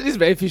 Can I just say this is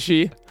very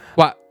fishy?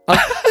 What?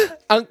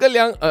 Uncle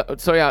Liang,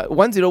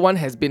 101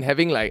 has been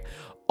having like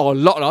a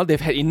lot.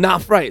 They've had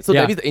enough, right? So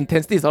Yeah. that means the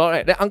intensity is a lot,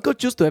 right? Then Uncle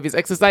choose to have his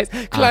exercise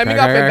climbing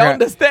up and down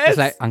the stairs. It's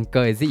like,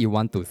 uncle, is it you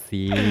want to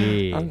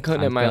see? Uncle,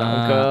 never mind,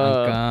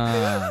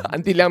 uncle.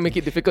 Auntie Liang make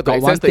it difficult to Got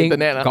access one the thing.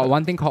 internet. Got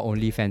one thing called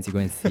OnlyFans. You go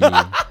and see.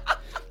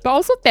 But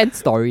also 10th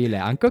story,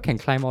 like uncle can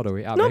climb all the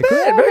way up. Not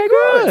Very bad, good, very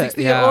good.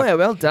 60-year-old, yeah,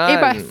 well done.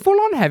 Hey, but full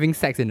on having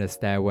sex in the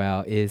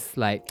stairwell is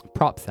like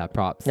props.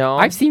 No.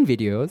 I've seen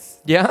videos.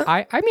 Yeah?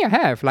 I mean I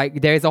have.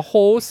 Like there's a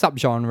whole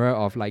subgenre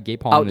of like gay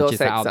porn, Outdoor which is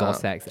sex, like outdoor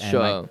sex. And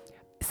sure. like,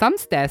 some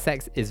stair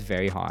sex is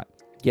very hot.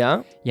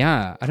 Yeah?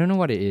 Yeah, I don't know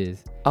what it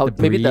is.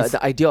 Maybe breeze.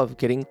 the idea of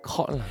getting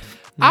caught.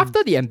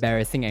 After the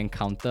embarrassing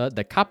encounter,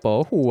 the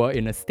couple, who were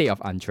in a state of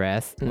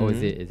undress,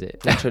 is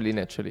it?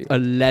 Naturally.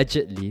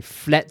 Allegedly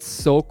fled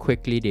so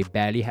quickly they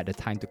barely had the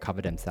time to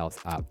cover themselves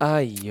up.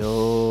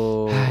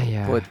 Aiyo.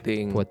 Poor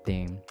thing. Poor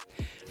thing.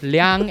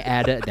 Liang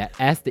added that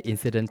as the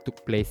incident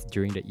took place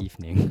during the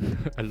evening,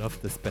 I love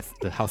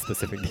how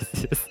specific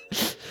this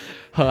is.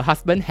 Her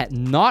husband had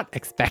not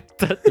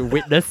expected to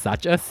witness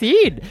such a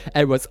scene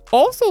and was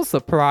also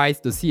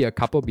surprised to see a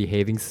couple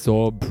behaving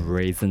so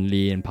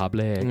brazenly in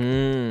public.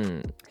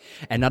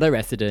 Another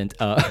resident,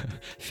 a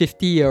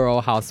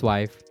 50-year-old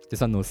housewife, this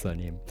one no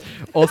surname,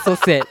 also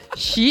said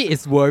she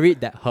is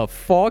worried that her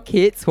 4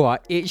 kids who are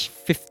aged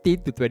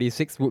 15 to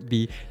 26 would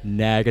be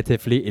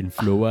negatively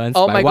influenced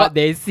by what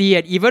they see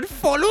and even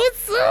follow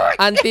suit.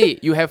 Auntie,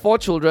 you have 4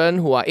 children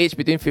who are aged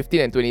between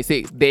 15 and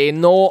 26. They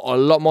know a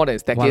lot more than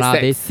staircase sex.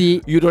 They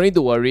see, you don't need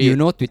to worry. You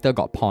know Twitter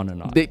got porn or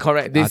not?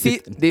 Correct. They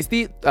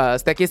see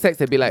staircase sex,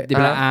 they'll be like,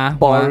 boring.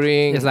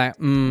 Boring. It's like,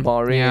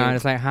 boring. Yeah,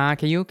 it's like,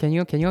 can you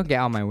get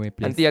out of my way,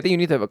 please? Auntie, I think you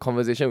need to have a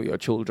conversation with your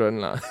children.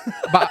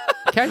 But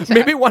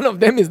maybe one of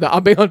them is the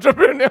Ah-Beng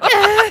entrepreneur.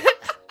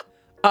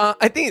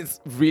 I think it's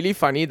really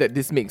funny that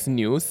this makes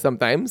news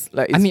sometimes.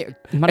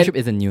 Mothership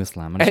isn't news,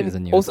 lah. Mothership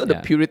isn't news. Also, the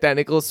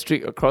puritanical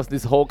streak across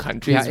this whole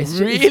country is it's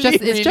really, just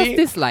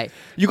this like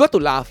you got to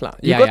laugh, lah.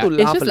 You got to laugh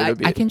it's just a little like,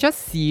 bit. I can just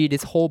see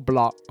this whole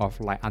block of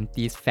like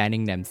aunties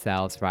fanning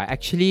themselves, right?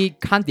 Actually,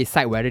 can't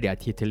decide whether they are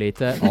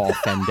titulated or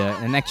offended,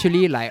 and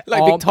actually like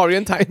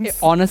Victorian times.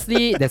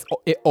 Honestly,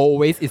 it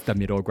always is the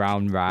middle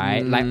ground,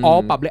 right? Like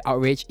all public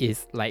outrage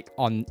is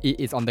on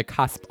the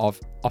cusp of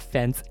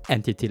offense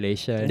and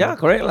titillation. Yeah,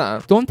 correct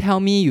lah. Don't tell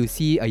me you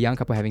see a young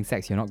couple having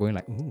sex, you're not going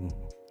like, ooh,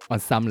 on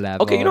some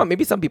level. Okay,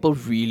 maybe some people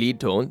really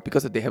don't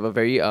because they have a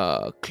very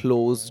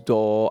closed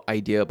door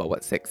idea about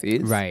what sex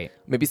is. Right.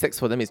 Maybe sex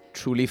for them is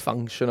truly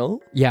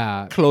functional.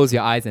 Yeah, close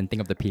your eyes and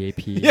think of the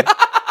PAP. Yeah.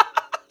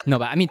 No,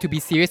 but I mean, to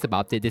be serious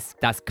about it, this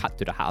does cut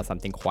to the heart of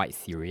something quite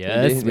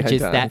serious, which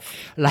is that,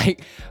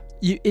 like,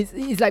 it's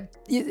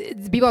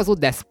people are so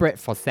desperate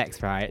for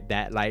sex, right?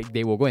 That like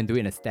they will go and do it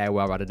in a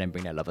stairwell rather than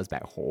bring their lovers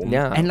back home.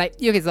 Yeah. And like,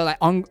 okay, so like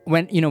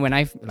when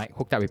I've like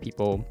hooked up with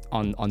people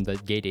on the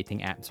gay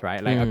dating apps,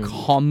 right? Like a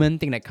common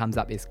thing that comes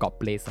up is got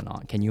place or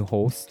not? Can you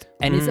host?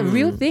 And it's a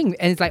real thing.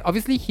 And it's like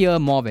obviously here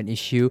more of an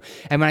issue.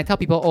 And when I tell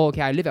people, oh,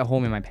 okay, I live at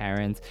home with my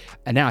parents,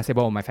 and then I say,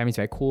 well, my family's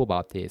very cool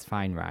about this,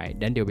 fine, right?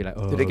 Then they'll be like,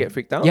 oh. Did they get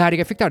freaked out? Yeah, they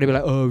get freaked out. They'll be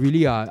like, oh, really?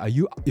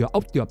 You're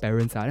out to your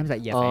parents? And I'm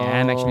like, yes, I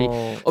am actually.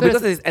 So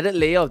because there's added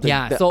layer of the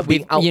so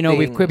being out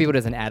with queer people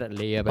there's an added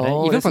layer, but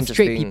then even for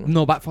straight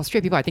people, but for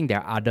straight people I think there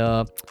are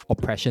other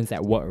oppressions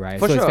at work, right?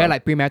 It's very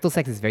like premarital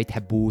sex is very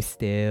taboo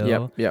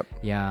still. Yep.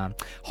 Yeah.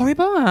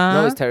 Horrible, huh?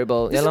 No, it's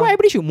terrible. This is why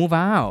everybody should move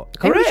out.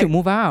 Correct. Everybody should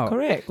move out.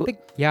 Correct.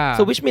 Yeah.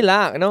 So wish me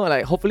luck,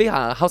 like hopefully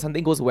house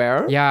hunting goes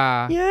well.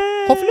 Yeah.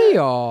 Hopefully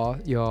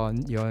your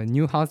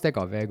new house there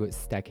got very good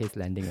staircase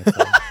landing as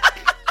well.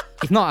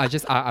 If not,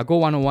 I'll go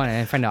 101 and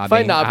then find the Ah-Beng.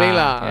 Find the Ah-Beng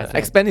lah. Yes,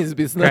 expand his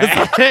business.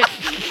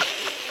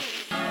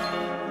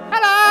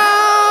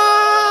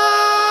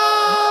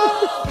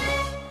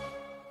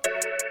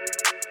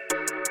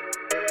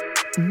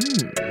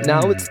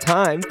 Now it's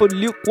time for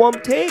Lukewarm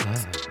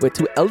Takes, where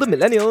 2 elder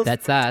millennials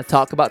that's us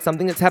talk about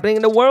something that's happening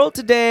in the world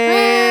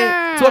today.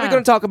 So what are we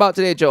going to talk about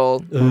today, Joel?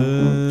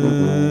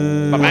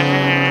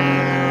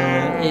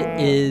 it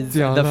is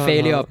the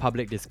failure of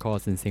public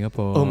discourse in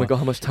Singapore. Oh my god,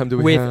 how much time do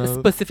we have? With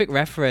specific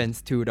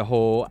reference to the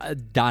whole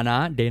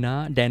Dana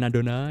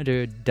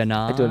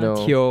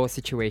Teo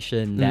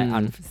situation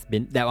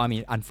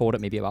that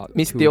unfolded maybe about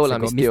Miss 2 Teo weeks lah,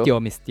 ago.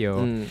 Miss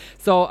Teo.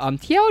 So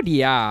Teo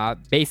Dia,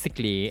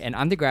 basically an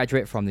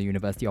undergraduate from the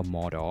University of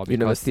Mordor,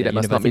 University that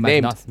must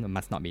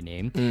not be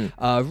named.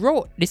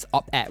 Wrote this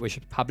op-ed which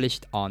was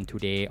published on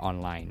Today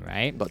Online,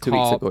 right? About 2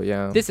 weeks ago,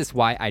 yeah. This is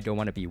why I don't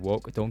want to be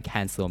woke. Don't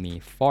cancel me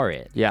for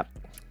it. Yep.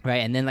 Right,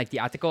 and then like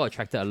the article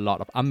attracted a lot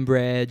of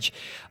umbrage,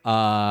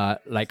 for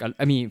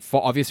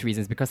obvious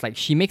reasons, because like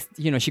she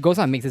goes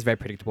on and makes this very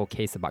predictable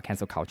case about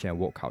cancel culture and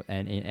woke culture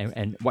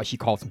and what she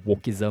calls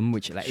wokeism,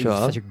 which like is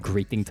such a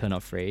grating turn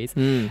of phrase,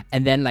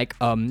 and then like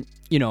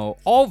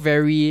all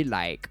very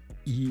like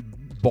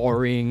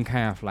boring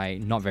kind of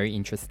like not very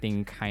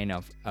interesting kind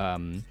of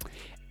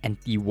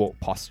anti-woke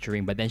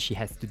posturing, but then she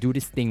has to do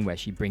this thing where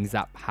she brings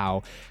up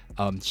how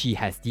she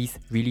has these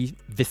really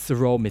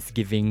visceral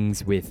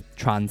misgivings with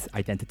trans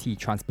identity,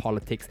 trans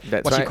politics,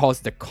 she calls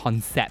the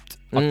concept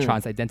of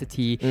trans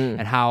identity,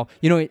 and how,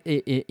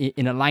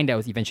 in a line that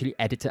was eventually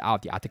edited out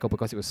of the article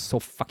because it was so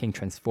fucking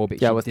transphobic.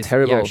 Yeah, it was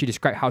terrible. Yeah, she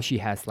described how she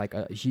has like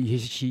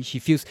she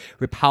feels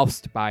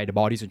repulsed by the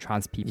bodies of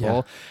trans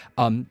people.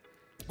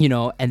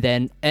 Yeah. And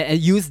then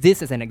use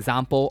this as an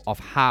example of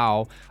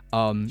how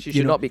she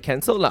should not be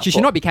cancelled. She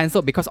should not be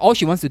cancelled because all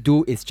she wants to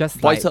do is just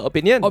voice her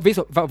opinion.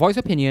 Voice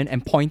opinion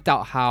and point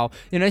out how,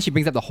 she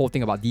brings up the whole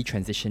thing about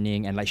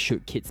detransitioning and like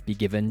should kids be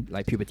given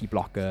like puberty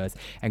blockers,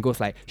 and goes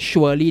like,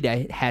 surely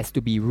there has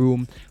to be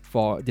room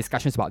for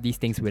discussions about these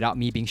things without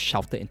me being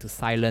shouted into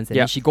silence. And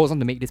then she goes on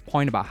to make this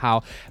point about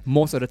how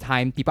most of the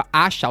time people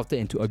are shouted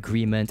into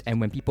agreement,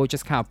 and when people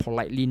just kind of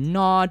politely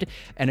nod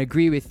and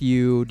agree with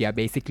you, they are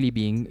basically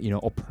being,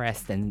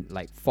 oppressed and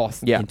like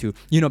forced into,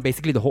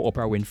 basically the whole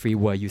Oprah Winfrey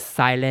were you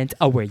silent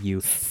or were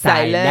you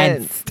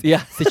silenced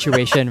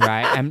situation,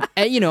 right? And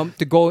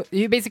to go,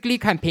 you're basically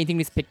kind of painting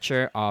this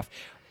picture of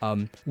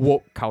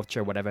woke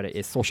culture, whatever it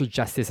is, social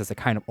justice as a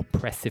kind of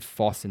oppressive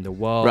force in the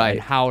world, right? And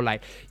how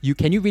like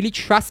can you really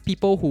trust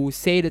people who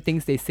say the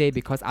things they say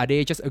because are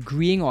they just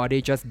agreeing or are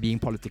they just being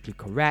politically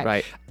correct?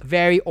 Right.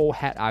 Very old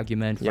hat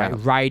argument, right?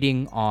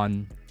 Riding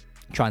on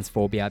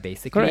transphobia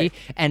basically. Correct.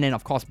 And then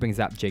of course brings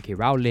up J.K.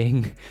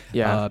 Rowling,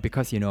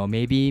 because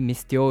maybe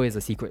Miss Teo is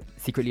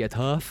secretly a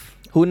TERF.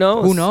 Who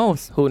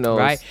knows?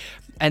 Right?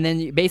 And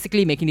then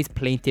basically making this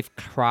plaintive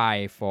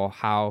cry for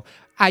how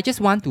I just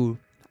want to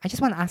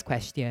ask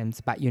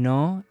questions, but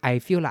I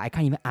feel like I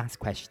can't even ask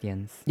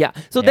questions. Yeah.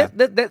 So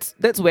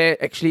that's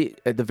where actually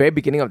at the very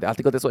beginning of the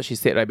article, that's what she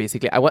said, right?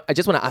 Basically, I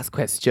just want to ask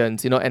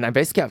questions, and I'm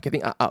very scared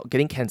of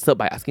getting cancelled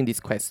by asking these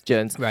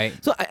questions. Right.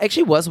 So I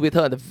actually was with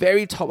her at the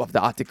very top of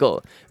the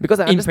article because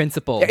in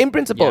principle,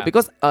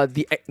 because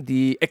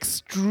the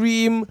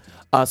extreme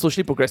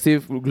socially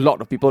progressive lot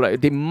of people, right,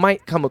 they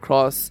might come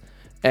across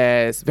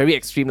as very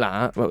extreme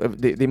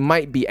they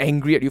might be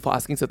angry at you for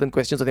asking certain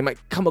questions, or they might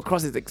come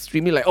across as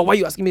extremely like, oh, why are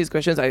you asking me these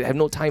questions? I have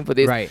no time for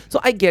this. Right. So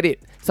I get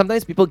it.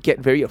 Sometimes people get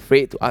very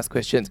afraid to ask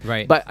questions.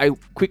 Right. But I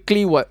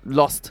quickly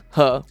lost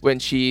her when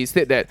she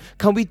said that,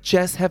 can't we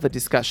just have a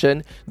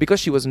discussion?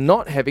 Because she was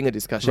not having a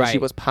discussion. Right. She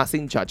was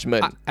passing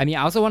judgment. I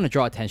also want to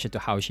draw attention to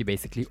how she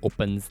basically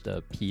opens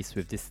the piece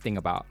with this thing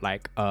about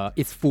like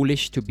it's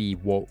foolish to be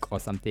woke or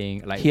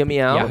something. Like hear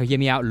me out. Yeah, hear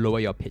me out, lower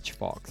your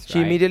pitchforks.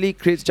 She immediately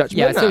creates judgment.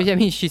 Yeah,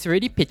 so she's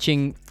already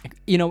pitching,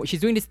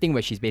 she's doing this thing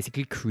where she's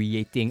basically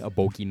creating a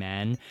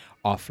bogeyman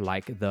of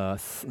like the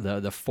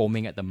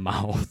foaming at the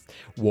mouth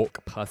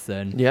woke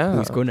person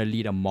who's going to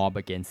lead a mob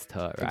against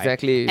her, right?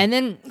 Exactly. And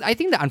then I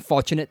think the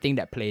unfortunate thing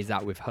that plays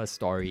out with her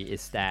story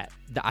is that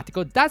the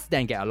article does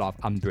then get a lot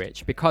of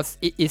umbrage because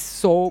it is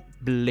so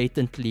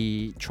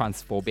blatantly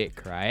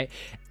transphobic, right?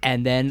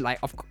 And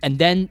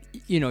then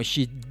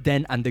she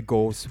then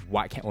undergoes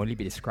what can only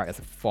be described as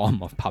a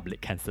form of public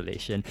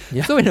cancellation.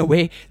 Yeah. So in a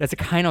way, that's a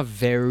kind of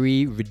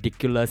very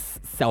ridiculous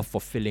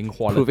self-fulfilling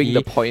quality, proving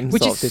the points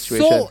which of is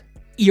situation. So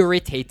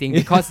irritating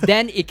because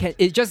then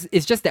it's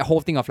just that whole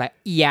thing of like,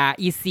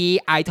 you see,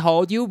 I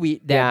told you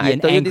that I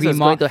told you this was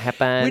going to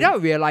happen,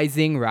 without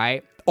realizing,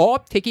 right, or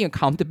taking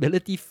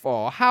accountability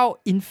for how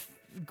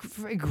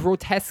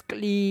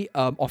grotesquely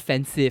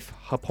offensive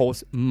her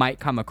post might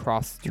come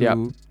across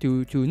to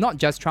not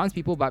just trans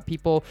people but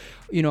people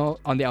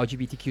on the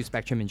LGBTQ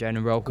spectrum in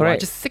general who are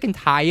just sick and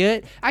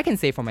tired. I can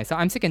say for myself,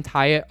 I'm sick and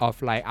tired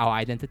of like our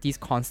identities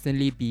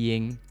constantly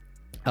being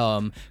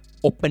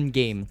open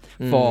game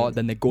for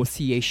the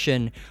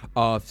negotiation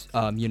of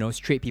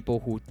straight people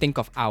who think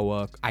of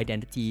our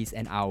identities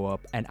and our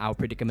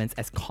predicaments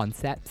as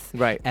concepts,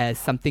 right, as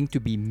something to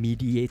be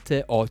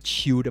mediated or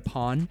chewed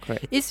upon.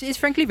 It's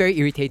frankly very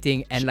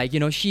irritating, and like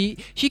she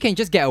can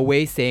just get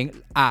away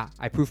saying,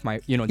 I proved my,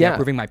 they're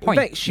proving my point.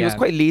 In fact, she was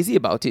quite lazy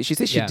about it. She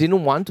said she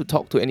didn't want to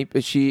talk to any.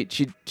 She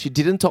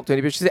didn't talk to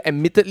anybody. She said,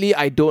 admittedly,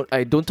 I don't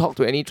talk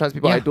to any trans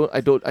people. I don't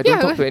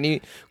talk to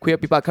any queer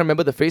people. I can't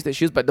remember the phrase that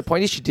she used, but the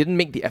point is she didn't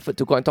make the effort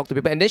to go and talk to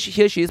people. And then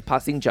she is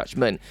passing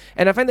judgment.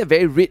 And I find that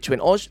very rich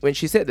when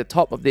she said at the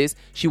top of this,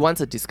 she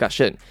wants a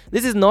discussion.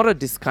 This is not a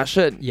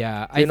discussion.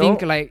 Yeah, I think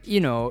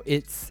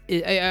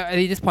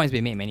this point's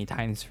been made many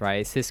times,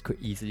 right? Sis could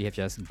easily have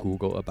just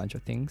Googled a bunch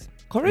of things.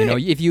 Correct.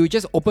 If you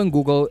just open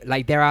Google,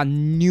 like there are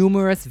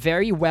numerous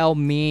very well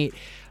made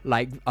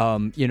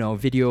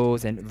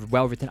videos and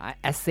well-written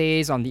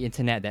essays on the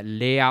internet that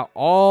lay out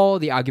all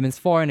the arguments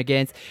for and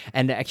against,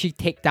 and that actually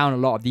take down a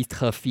lot of these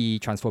turfy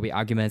transphobic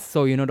arguments.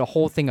 So, the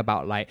whole thing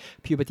about like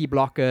puberty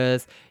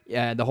blockers,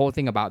 the whole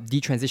thing about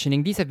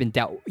detransitioning, these have been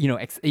dealt,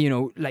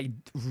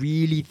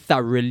 really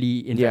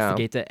thoroughly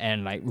investigated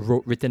and like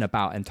written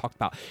about and talked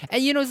about.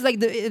 And, it's like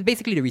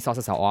basically the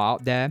resources are all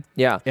out there.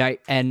 Yeah. Right.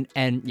 And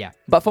yeah.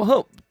 But for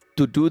her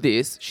to do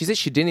this, she said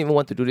she didn't even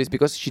want to do this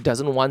because she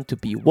doesn't want to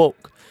be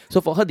woke. So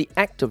for her, the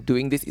act of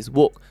doing this is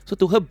woke. So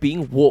to her,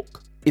 being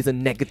woke is a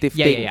negative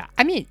thing. Yeah.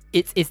 I mean,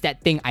 it's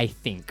that thing I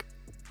think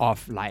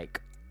of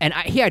like, and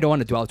I don't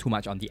want to dwell too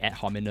much on the ad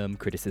hominem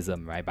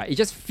criticism, right? But it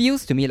just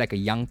feels to me like a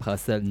young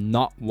person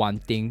not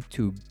wanting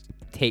to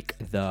take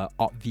the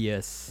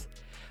obvious,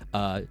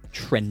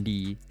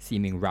 trendy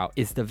seeming route.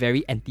 Is the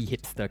very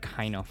anti-hipster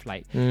kind of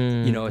like,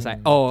 it's like,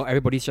 oh,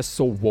 everybody's just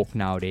so woke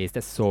nowadays.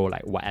 That's so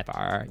like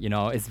whatever,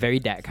 it's very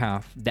that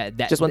kind of that.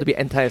 Just want to be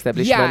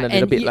anti-establishment a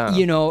little bit lah.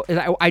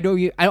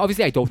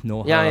 Obviously I don't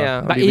know her.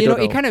 Yeah. But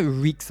it kind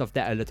of reeks of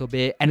that a little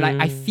bit, and like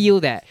I feel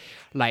that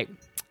like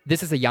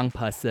this is a young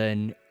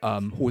person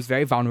who's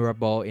very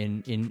vulnerable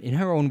in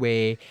her own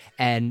way,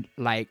 and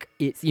like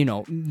it's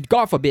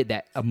God forbid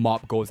that a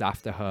mob goes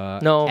after her.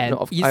 I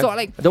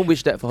don't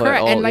wish that for her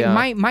at all. And like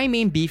my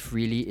main beef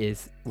really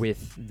is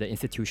with the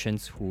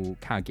institutions who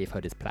kind of gave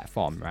her this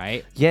platform,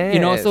 right?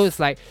 Yeah. So it's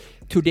like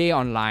Today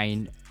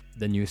Online,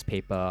 the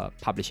newspaper,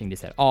 publishing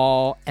this at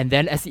all, and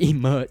then as it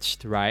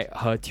emerged, right,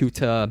 her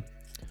tutor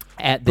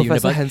at the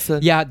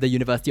the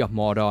University of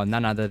Mordor,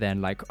 none other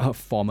than like a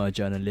former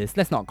journalist.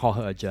 Let's not call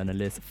her a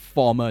journalist.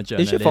 Former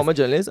journalist. Is she a former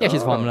journalist? Yeah,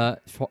 she's former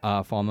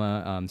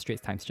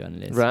Straits Times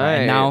journalist. Right.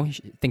 And now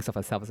she thinks of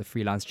herself as a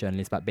freelance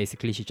journalist, but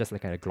basically she's just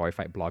like a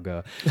glorified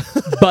blogger.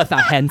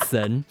 Bertha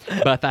Hansen.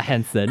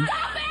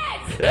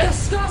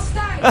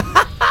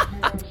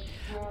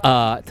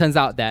 Turns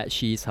out that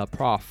she's her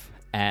prof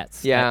at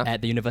the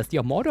University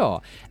of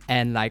Mordor,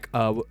 and like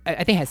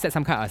I think has set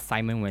some kind of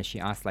assignment when she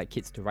asked like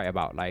kids to write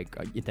about like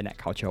internet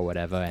culture or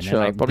whatever, and sure,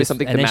 then like probably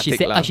something thematic.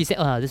 And then she said,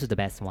 oh, this is the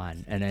best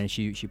one, and then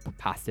she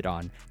passed it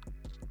on,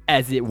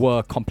 as it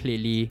were,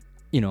 completely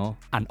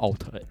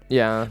unaltered.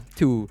 Yeah.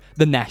 To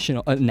the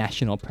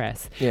national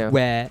press. Yeah.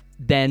 Where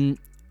then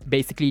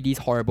basically these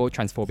horrible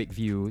transphobic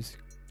views,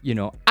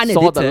 unedited,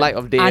 saw the light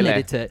of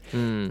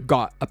day,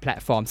 got a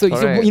platform. So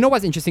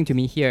what's interesting to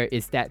me here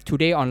is that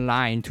Today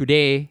Online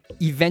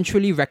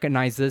eventually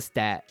recognizes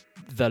that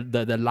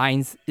the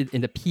lines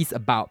in the piece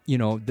about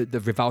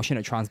the revulsion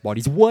of trans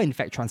bodies were in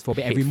fact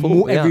transphobic, and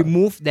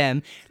removed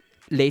them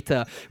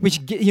later, which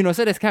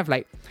so there's kind of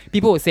like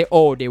people would say,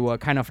 oh, they were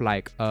kind of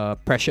like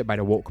pressured by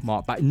the woke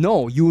mob, but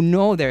no,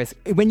 there's,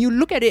 when you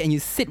look at it and you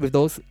sit with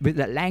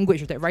that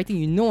language, with that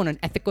writing, on an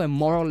ethical and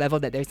moral level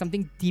that there's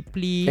something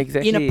deeply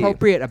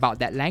inappropriate about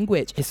that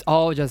language. It's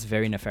all just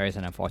very nefarious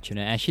and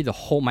unfortunate. Actually,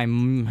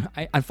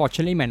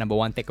 unfortunately, my number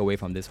one takeaway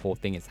from this whole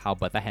thing is how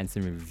Bertha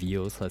Hansen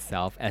reveals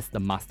herself as the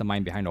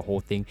mastermind behind the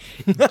whole thing,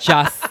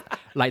 just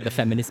like the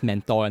feminist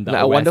mentor and the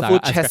like a wonderful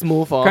chess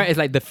move. Correct, it's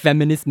like the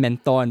feminist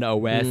mentor and the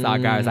Aware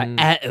saga. It's like,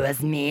 it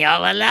was me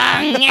all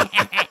along.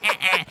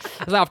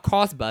 So of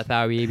course,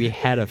 Bertha, we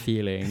had a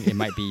feeling it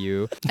might be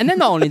you. And then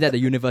not only that, the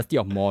University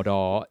of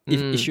Mordor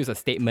issues a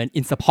statement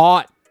in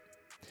support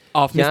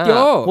of Miss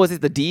Teo. Was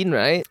it the dean,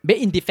 right? But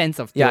in defense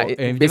of Teo.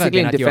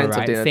 Basically in defense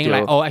of Teo, saying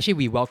like, oh, actually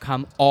we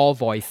welcome all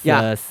voices.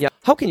 Yeah.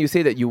 How can you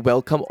say that you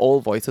welcome all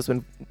voices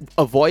when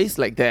a voice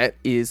like that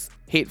is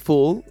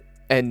hateful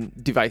and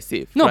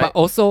divisive? No, right? but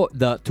also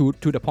to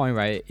the point,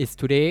 right? Is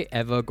Today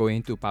ever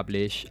going to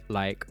publish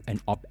like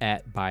an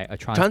op-ed by a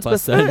trans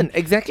person?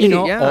 Exactly.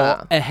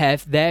 Or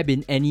have there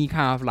been any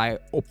kind of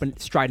like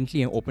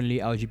stridently and openly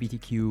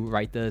LGBTQ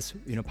writers,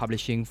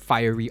 publishing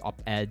fiery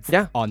op-eds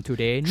on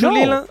Today?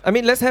 Truly, no. I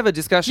mean, let's have a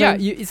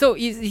discussion. Yeah. So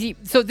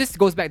this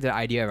goes back to the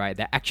idea, right?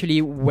 That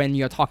actually, when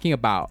you're talking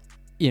about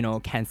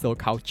cancel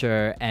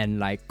culture and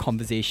like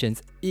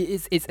conversations,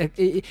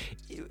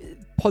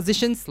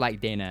 positions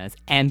like Dana's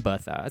and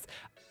Bertha's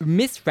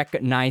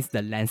misrecognize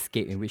the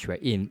landscape in which we're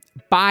in.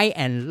 By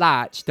and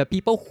large, the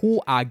people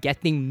who are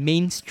getting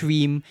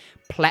mainstream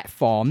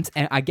platforms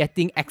and are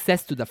getting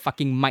access to the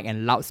fucking mic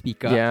and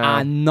loudspeaker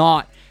are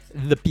not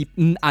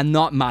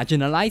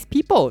marginalized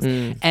people.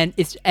 And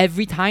it's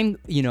every time,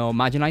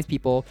 marginalized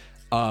people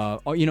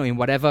or in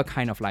whatever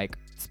kind of like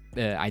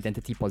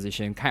identity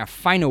position kind of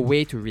find a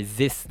way to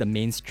resist the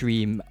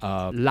mainstream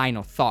line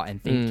of thought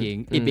and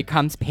thinking, it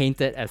becomes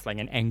painted as like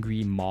an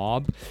angry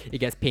mob. It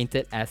gets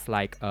painted as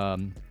like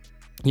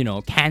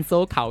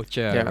cancel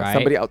culture, right?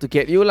 Somebody out to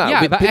get you lah.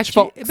 Yeah, with but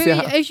actually,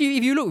 pitchforks. actually,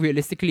 if you look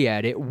realistically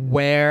at it,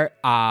 where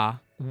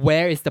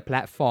is the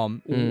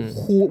platform?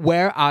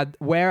 Where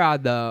are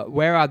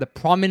the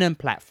prominent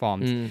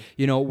platforms?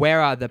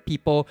 Where are the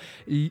people?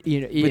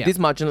 With these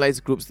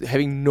marginalized groups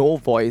having no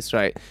voice,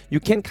 right? You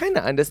can kind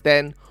of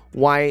understand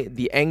why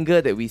the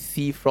anger that we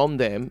see from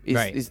them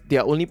is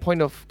their only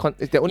point of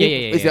their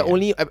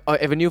only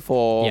avenue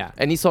for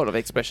any sort of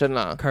expression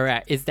lah.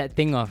 Correct. It's that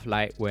thing of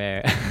like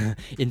where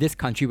in this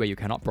country where you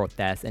cannot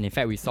protest, and in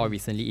fact we saw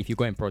recently if you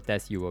go and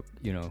protest you will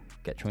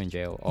get thrown in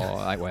jail or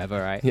like whatever,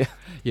 right?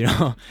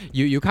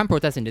 You can't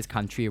protest in this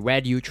country.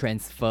 Where do you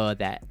transfer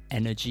that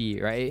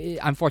energy, right? It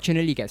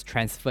unfortunately gets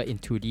transferred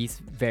into these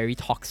very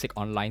toxic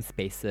online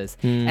spaces.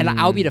 And like,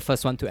 I'll be the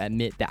first one to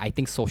admit that I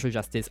think social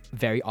justice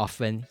very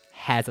often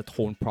has a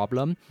tone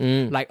problem.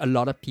 Like a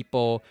lot of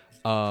people,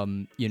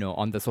 on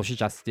the social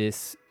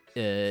justice,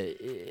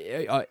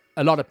 a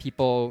lot of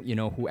people,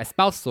 who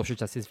espouse social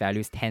justice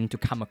values tend to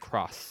come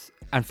across,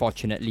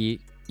 unfortunately,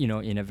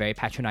 in a very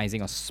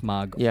patronizing or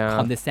smug,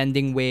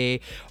 condescending way,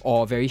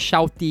 or very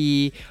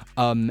shouty,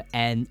 and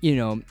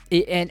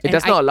it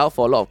does not allow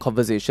for a lot of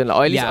conversation,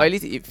 or at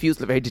least it feels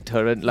very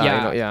deterrent,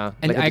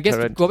 And like I guess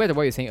to go back to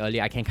what you were saying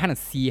earlier, I can kind of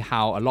see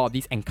how a lot of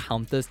these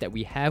encounters that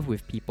we have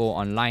with people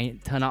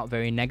online turn out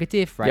very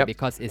negative, right?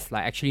 Because it's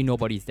like actually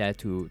nobody's there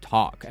to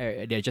talk;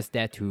 they're just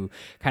there to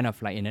kind of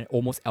like in an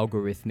almost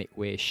algorithmic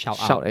way shout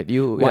out at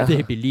you what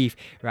they believe,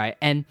 right?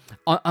 And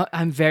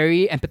I'm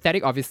very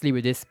empathetic, obviously,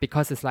 with this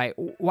because it's like,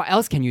 what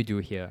else can you do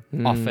here?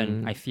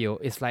 Often I feel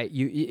it's like were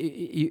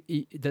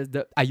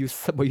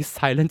you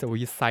silent or were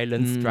you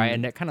silenced, right?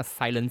 And that kind of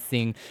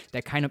silencing,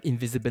 that kind of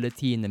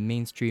invisibility in the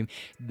mainstream,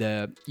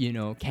 can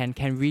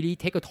really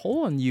take a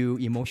toll on you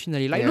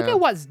emotionally. Like look at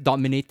what's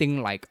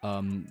dominating like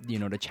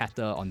the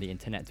chatter on the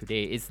internet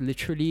today. It's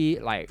literally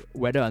like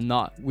whether or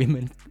not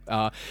women,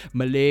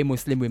 Malay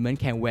Muslim women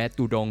can wear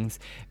tudongs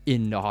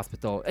in the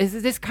hospital. It's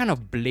this kind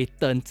of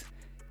blatant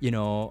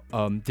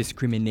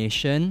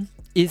discrimination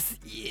is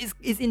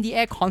in the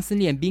air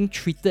constantly and being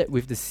treated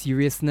with the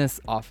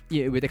seriousness of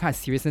with the kind of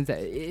seriousness that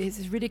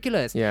is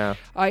ridiculous. And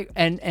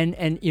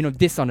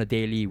this on a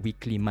daily,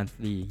 weekly,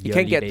 monthly, yearly it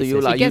can get basis. to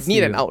you lah. You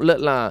need an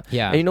outlet lah.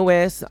 And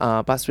where's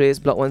Pasir Ris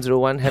Block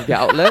 101 have their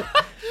outlet?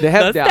 They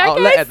have their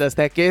outlet at the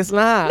staircase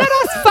lah. Let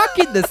us fuck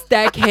it the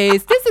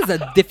staircase. This is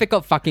a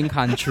difficult fucking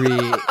country.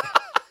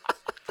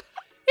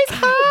 It's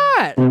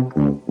hard.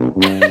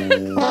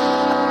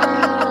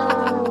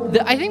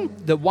 I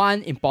think the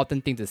one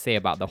important thing to say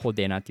about the whole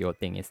Dana Teo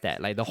thing is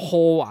that like the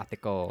whole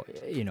article,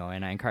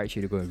 and I encourage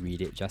you to go and read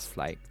it just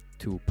like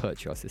to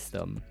purge your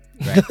system,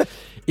 right?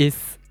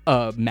 is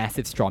a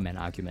massive strawman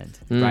argument,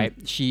 right?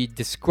 She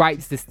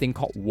describes this thing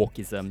called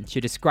wokeism.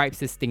 She describes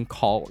this thing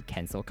called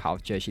cancel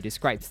culture. She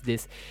describes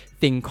this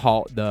thing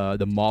called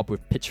the mob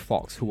with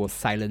pitchforks who will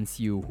silence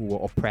you, who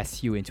will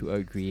oppress you into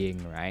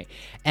agreeing, right?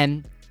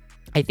 And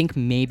I think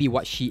maybe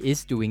what she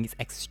is doing is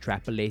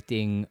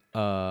extrapolating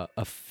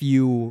a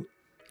few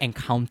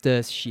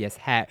encounters she has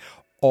had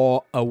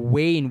or a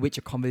way in which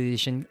a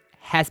conversation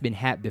has been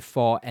had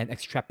before and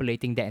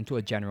extrapolating that into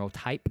a general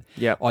type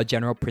or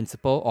general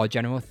principle or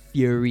general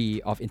theory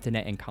of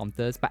internet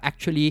encounters. But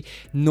actually,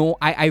 no,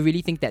 I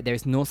really think that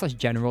there's no such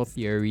general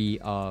theory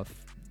of,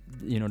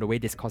 the way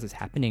discourse is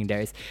happening.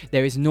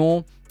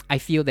 I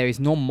feel there is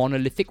no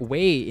monolithic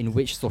way in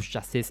which social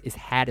justice is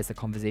had as a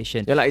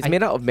conversation. It's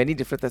made up of many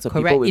different types of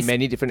people with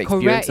many different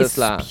experiences.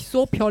 It's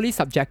so purely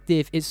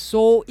subjective. It's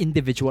so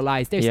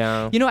individualized. There's,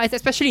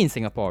 especially in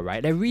Singapore,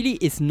 right? There really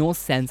is no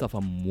sense of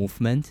a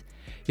movement.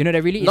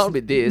 There really is not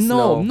with this.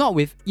 No, not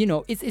with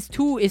it's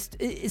too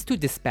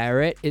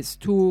disparate. It's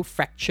too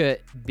fractured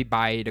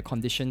by the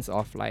conditions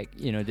of like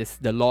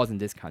the laws in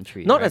this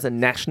country. Not as a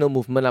national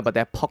movement, but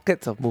there are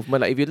pockets of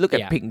movement. Like if you look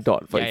at Pink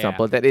Dot, for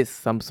example, that is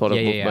some sort of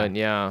movement.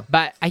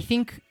 But I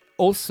think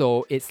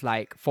also it's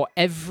like for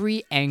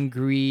every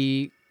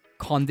angry,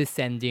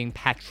 condescending,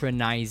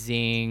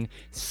 patronizing,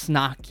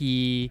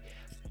 snarky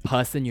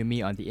person you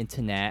meet on the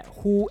internet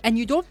and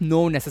you don't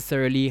know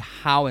necessarily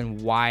how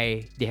and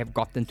why they have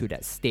gotten to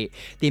that state.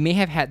 They may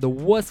have had the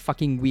worst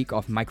fucking week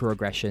of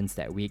microaggressions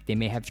that week. They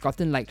may have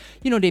gotten like,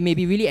 they may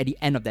be really at the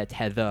end of their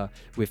tether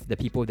with the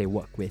people they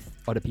work with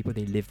or the people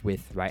they live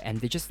with, right? And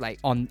they just like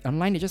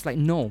online, they're just like,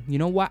 no, you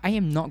know what? I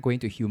am not going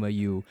to humor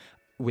you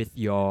with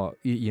your,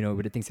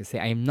 with the things you say.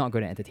 I am not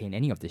going to entertain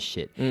any of this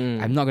shit.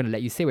 I'm not going to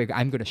let you say where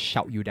I'm going to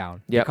shout you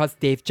down because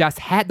they've just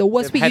had the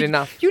worst week. Had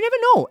enough. You never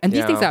know. And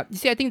these things are,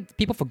 I think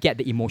people forget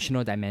the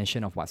emotional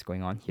dimension of what's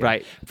going on here.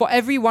 Right. For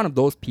every one of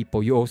those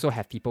people, you also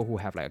have people who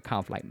have like a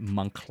kind of like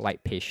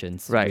monk-like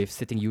patience with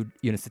sitting,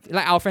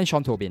 like our friend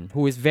Sean Tobin,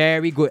 who is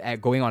very good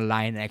at going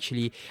online and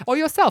actually, or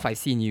yourself, I've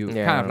seen you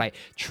kind of like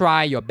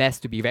try your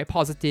best to be very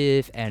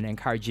positive and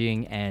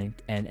encouraging and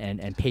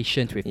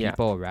patient with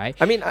people, right?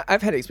 I mean,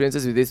 I've had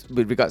experiences with this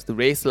with regards to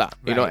race lah,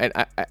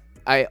 and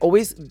I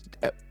always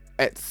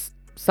at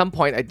some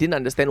point I didn't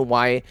understand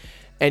why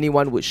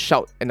anyone would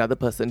shout another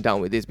person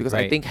down with this, because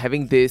I think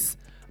having this,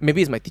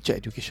 maybe it's my teacher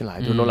education lah,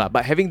 I don't know lah,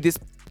 but having this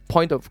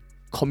point of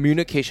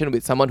communication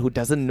with someone who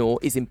doesn't know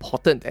is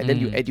important, and then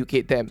you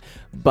educate them.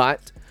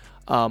 But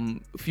a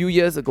few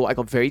years ago, I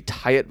got very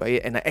tired by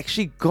it, and I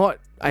actually felt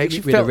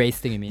with the race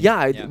thing, you mean?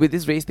 Yeah, with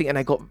this race thing, and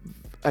I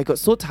got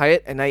so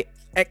tired, and I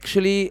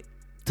actually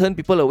turned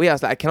people away. I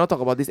was like, I cannot talk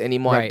about this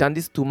anymore. I've done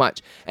this too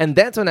much. And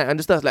that's when I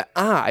understood. I was like,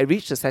 I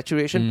reached a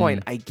saturation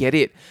point. I get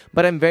it.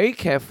 But I'm very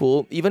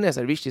careful, even as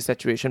I reach this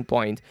saturation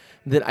point,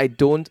 that I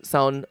don't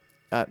sound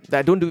that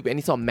I don't do it with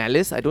any sort of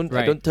malice. I don't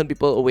turn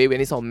people away with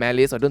any sort of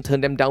malice. I don't turn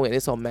them down with any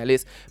sort of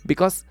malice,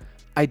 because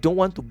I don't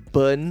want to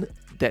burn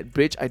that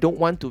bridge. I don't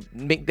want to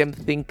make them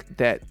think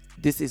that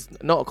this is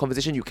not a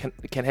conversation you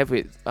can have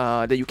with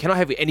that you cannot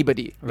have with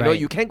anybody. You know,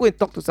 you can go and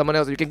talk to someone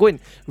else. You can go and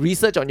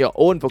research on your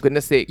own, for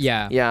goodness sake.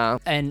 Yeah.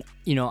 And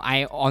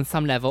I on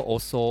some level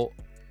also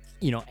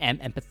am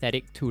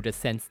empathetic to the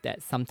sense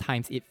that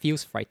sometimes it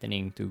feels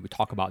frightening to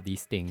talk about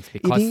these things,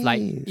 because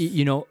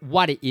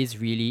what it is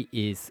really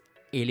is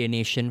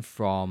alienation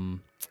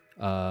from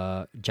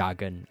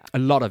jargon. A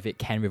lot of it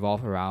can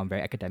revolve around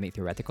very academic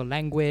theoretical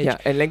language. Yeah,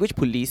 and language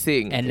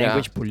policing. And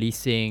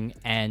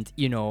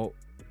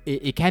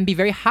it can be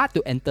very hard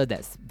to enter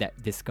that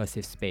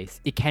discursive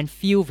space. It can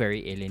feel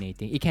very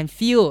alienating. It can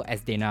feel,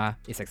 as Dana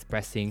is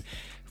expressing,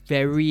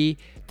 very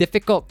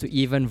difficult to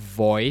even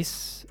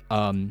voice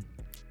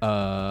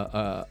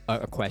a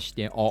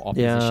question or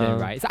opposition,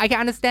 right? So I can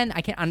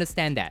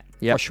understand that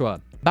for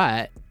sure.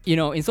 But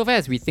insofar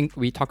as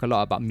we talk a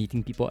lot about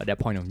meeting people at their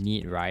point of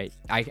need, right?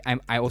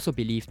 I also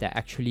believe that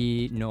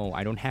actually, no,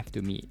 I don't have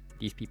to meet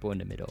these people in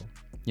the middle.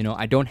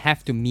 I don't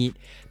have to meet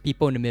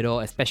people in the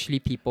middle, especially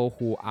people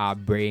who are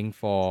braying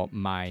for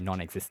my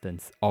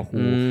non-existence, or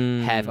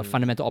who have a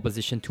fundamental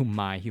opposition to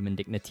my human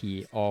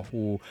dignity, or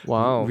who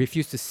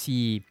refuse to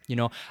see,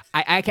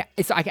 I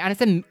can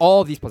understand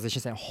all of these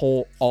positions and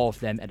hold all of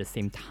them at the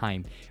same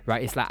time,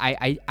 right? It's like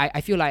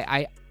I feel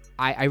like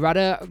I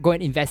rather go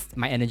and invest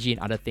my energy in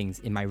other things,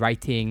 in my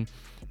writing,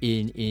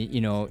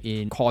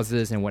 in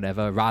causes and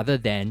whatever, rather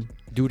than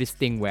do this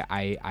thing where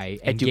I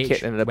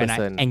engage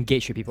I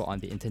engage with people on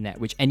the internet,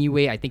 which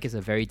anyway I think is a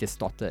very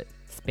distorted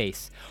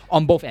space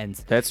on both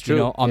ends. That's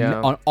true.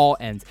 On all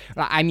ends.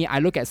 I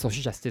look at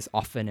social justice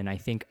often, and I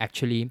think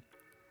actually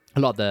a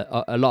lot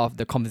of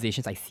the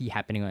conversations I see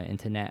happening on the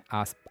internet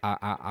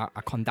are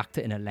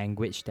conducted in a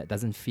language that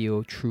doesn't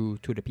feel true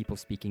to the people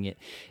speaking it.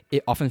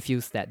 It often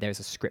feels that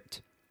there's a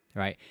script,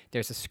 right?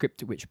 There's a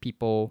script which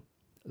people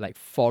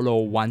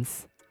follow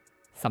once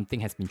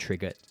something has been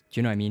triggered. Do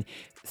you know what I mean?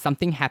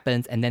 Something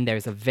happens, and then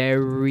there's a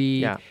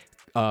very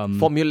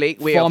formulaic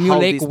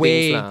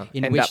way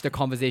in which the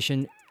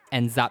conversation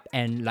ends up,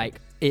 and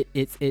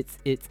it's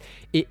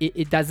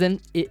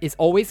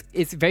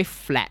very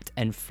flat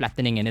and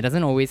flattening, and it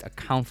doesn't always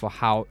account for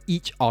how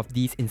each of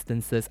these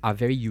instances are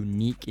very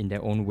unique in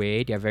their own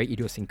way. They are very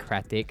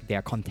idiosyncratic, they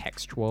are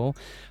contextual,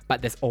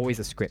 but there's always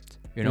a script,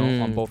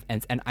 on both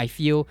ends. And I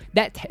feel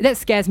that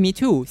scares me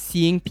too,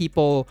 seeing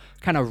people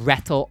kind of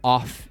rattle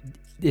off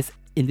this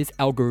in this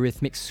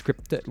algorithmic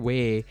scripted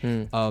way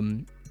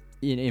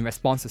in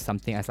response to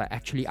something. As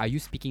actually, are you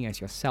speaking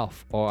as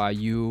yourself, or are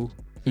you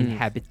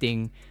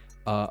inhabiting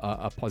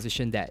a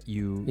position that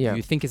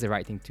you think is the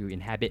right thing to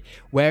inhabit?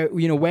 Where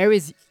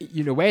is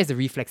the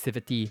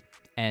reflexivity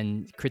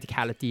and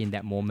criticality in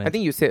that moment? I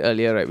think you said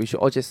earlier, right, we should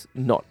all just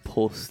not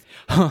post.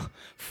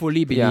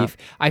 Fully believe.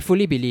 I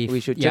fully believe we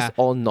should just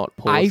all not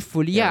post.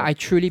 I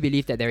truly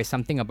believe that there is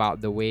something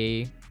about the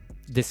way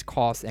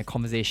discourse and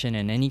conversation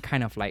and any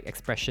kind of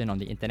expression on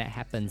the internet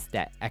happens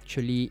that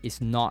actually is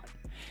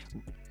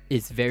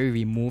very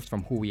removed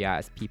from who we are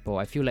as people.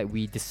 I feel like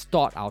we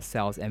distort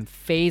ourselves and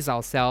phase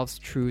ourselves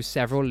through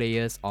several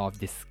layers of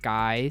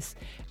disguise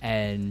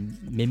and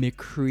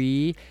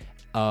mimicry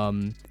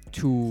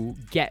to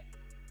get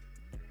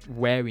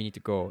where we need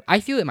to go. I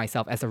feel it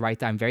myself as a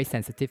writer. I'm very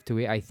sensitive to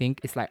it. I think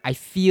it's I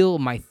feel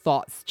my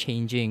thoughts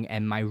changing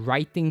and my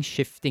writing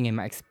shifting and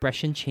my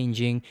expression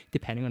changing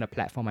depending on the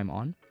platform I'm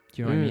on.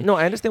 Do you know what I mean? No,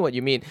 I understand what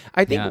you mean.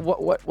 I think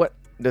what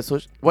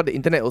the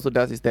internet also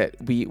does is that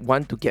we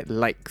want to get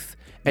likes,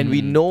 and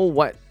we know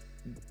what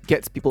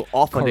gets people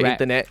off on the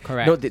internet.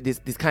 Correct.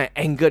 This kind of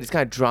anger, this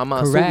kind of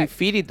drama. So we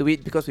feed into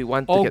it because we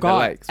want to get the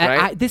likes,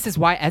 right? This is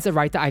why, as a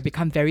writer, I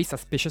become very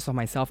suspicious of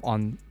myself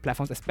on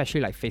platforms, especially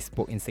like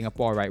Facebook in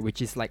Singapore, right?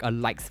 Which is like a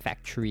likes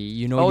factory.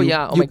 You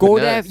go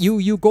there,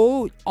 you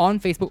go on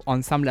Facebook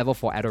on some level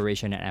for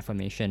adoration and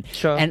affirmation.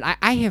 Sure. And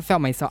I have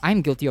felt myself,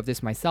 I'm guilty of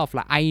this myself.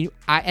 I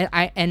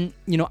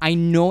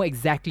know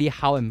exactly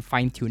how I'm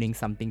fine tuning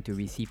something to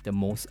receive the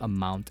most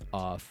amount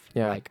of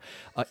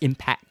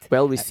impact.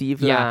 Well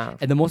received.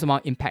 And the most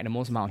amount of impact, the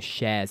most amount of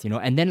shares,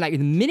 and then the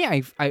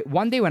minute I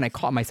one day when I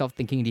caught myself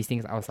thinking these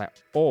things, I was like,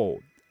 oh,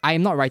 I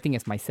am not writing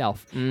as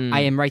myself.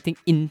 I am writing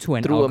into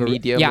an algorithm. A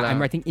medium. I'm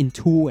writing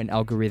into an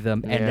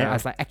algorithm. And then I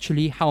was like,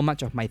 actually, how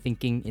much of my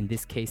thinking in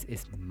this case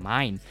is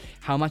mine?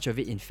 How much of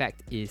it, in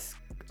fact, is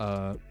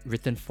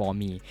written for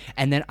me?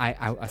 And then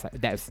I was like,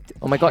 that's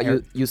oh my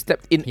god, you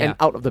stepped in and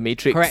out of the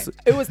matrix. Correct.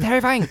 It was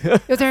terrifying.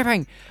 And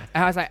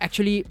I was like,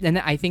 actually, and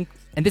then I think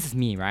and this is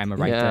me, right? I'm a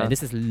writer, and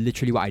this is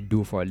literally what I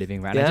do for a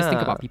living, right? And I just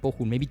think about people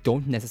who maybe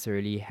don't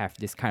necessarily have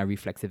this kind of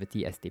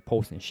reflexivity as they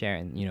post and share,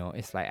 and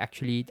it's like,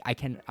 actually, I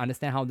can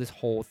understand how this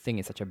whole thing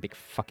is such a big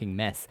fucking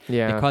mess.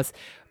 Yeah. Because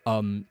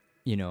we're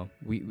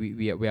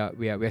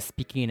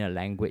speaking in a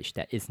language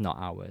that is not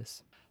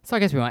ours. So I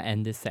guess we want to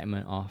end this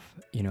segment off,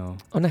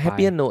 on a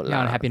happier note. Yeah,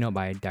 on a happy note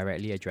by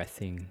directly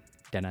addressing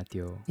Dana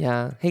Teo.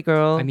 Yeah. Hey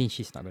girl. I mean,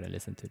 she's not going to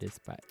listen to this,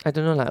 but I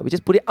don't know, we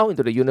just put it out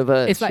into the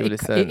universe. it's like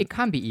it it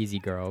can't be easy,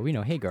 girl.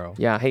 Hey girl.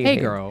 Yeah, hey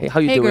girl. Hey, how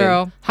you hey doing?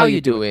 Girl. How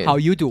you doing? How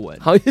you doing?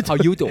 How you How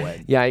you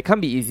doing? Yeah, it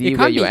can't be easy. It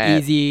can't be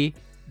easy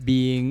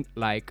being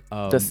like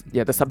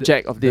the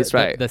subject of this,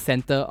 right? The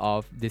center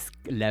of this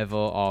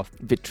level of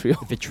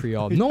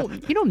vitriol. No,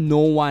 no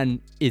one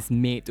is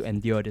made to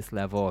endure this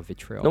level of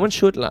vitriol. No one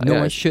should lah. No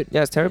one should.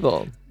 Yeah, it's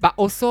terrible. But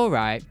also,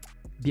 right,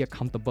 be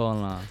accountable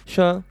lah.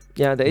 Sure.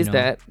 Yeah, there is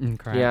that.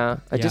 Correct. Yeah.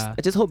 I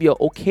just hope you're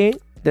okay.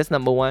 That's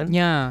number one.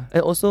 Yeah.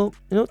 And also,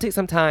 take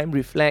some time,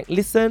 reflect,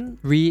 listen,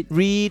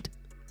 read.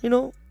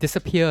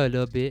 Disappear a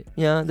little bit.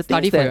 Yeah.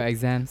 Study for your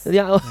exams.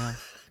 Yeah.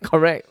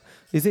 Correct.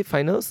 Is it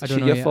finals? I don't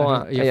know. Year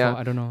 4.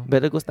 I don't know.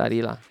 Better go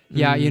study lah.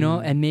 Yeah,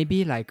 and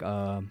maybe like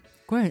go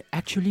and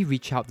actually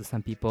reach out to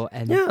some people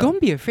and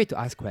don't be afraid to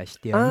ask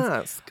questions.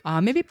 Ask.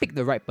 Maybe pick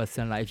the right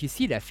person. Like if you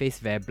see their face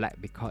very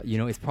black, because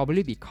it's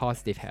probably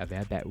because they've had a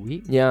very bad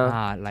week.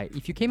 Yeah. Like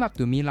if you came up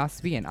to me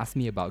last week and asked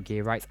me about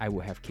gay rights, I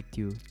would have kicked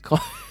you.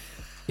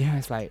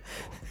 It's like,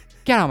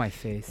 get out of my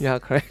face. Yeah,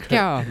 correct. Get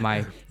out of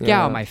my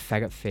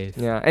faggot face.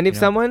 Yeah, and if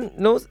someone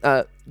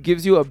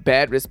gives you a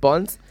bad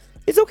response,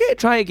 it's okay.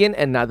 Try again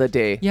another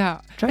day.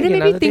 Yeah. Try and again then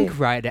maybe another think, day.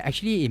 right, that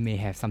actually it may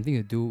have something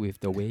to do with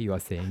the way you are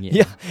saying it.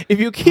 Yeah. If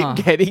you keep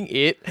getting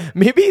it,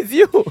 maybe it's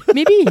you.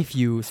 Maybe if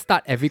you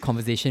start every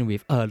conversation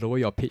with lower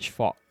your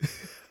pitchfork,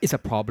 it's a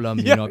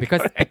problem,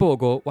 because people will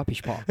go, what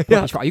pitchfork? What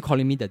pitchfork? Are you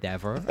calling me the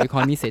devil? Are you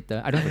calling me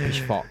Satan? I don't have a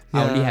pitchfork.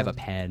 I only have a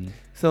pen.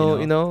 So,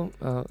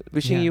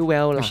 wishing you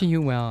well. Wishing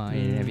you well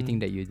in everything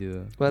that you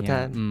do. Well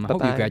done.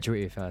 Hope you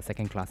graduate with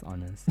second class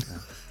honours.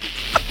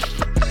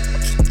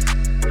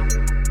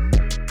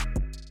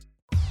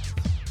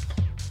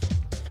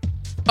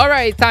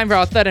 Alright, time for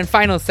our third and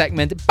final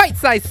segment, Bite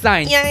Size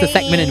Science. The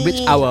segment in which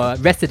our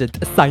resident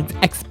science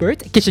expert,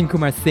 Kishan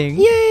Kumar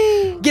Singh,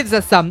 gives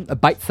us some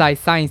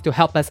bite-sized science to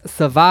help us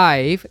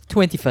survive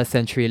 21st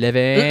century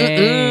living.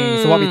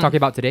 So what are we talking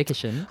about today,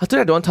 Kishan?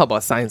 Today I don't want to talk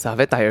about science. I'm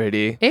very tired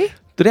already.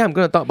 Today I'm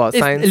going to talk about it's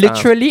science.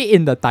 Literally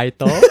in the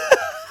title.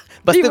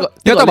 But you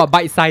talk about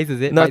bite size,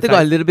 is it? No, I think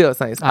got a little bit of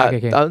science.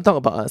 Okay. I'll talk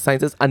about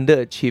sciences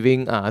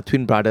underachieving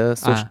twin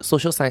brothers,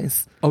 social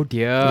science. Oh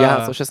dear.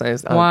 Yeah, social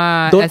science.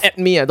 Wow. Don't add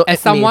me. As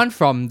someone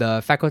from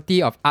the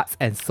Faculty of Arts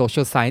and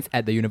Social Science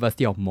at the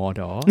University of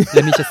Mordor,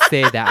 let me just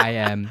say that I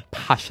am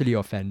partially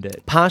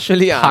offended.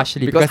 Partially,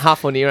 because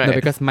half only, right? No,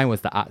 because mine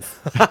was the arts,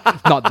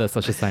 not the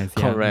social science.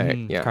 Yeah. Correct.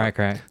 Yeah.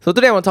 Correct. So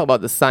today I want to talk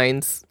about the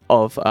science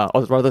of,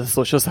 or rather the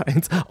social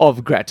science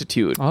of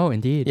gratitude. Oh,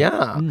 indeed.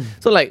 Yeah.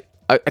 So like,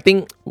 I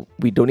think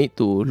we don't need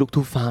to look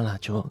too far, lah,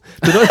 Joe.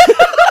 To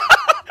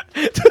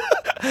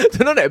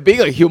know that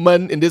being a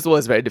human in this world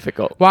is very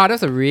difficult. Wow,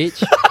 that's a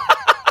reach.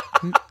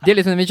 Dear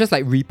listener, let me just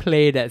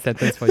replay that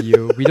sentence for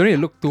you. We don't need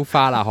to look too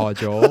far, lah,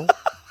 Joe,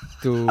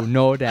 to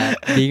know that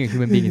being a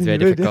human being is very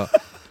difficult.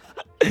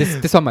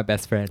 This one my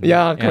best friend.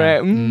 Yeah,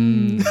 correct.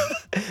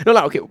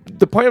 No, okay.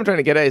 The point I'm trying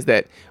to get at is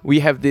that we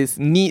have this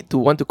need to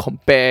want to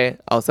compare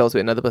ourselves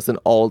with another person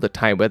all the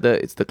time, whether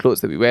it's the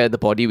clothes that we wear, the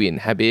body we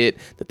inhabit,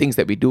 the things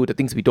that we do, the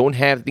things we don't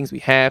have, the things we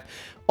have,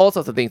 all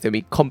sorts of things that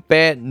we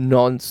compare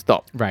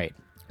non-stop. Right.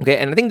 Okay,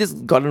 and I think this has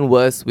gotten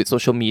worse with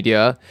social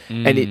media,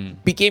 and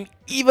it became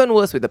even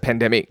worse with the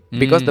pandemic,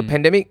 because the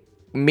pandemic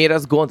made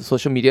us go onto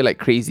social media like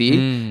crazy,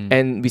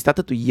 and we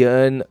started to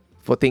yearn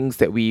for things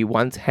that we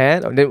once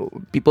had, and then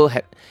people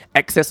had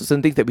access to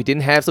certain things that we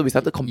didn't have, so we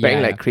started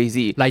comparing like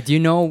crazy. Like, do you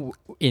know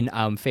in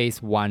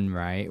phase 1,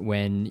 right,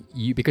 when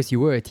because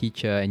you were a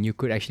teacher and you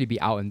could actually be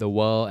out in the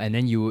world, and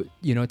then you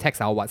text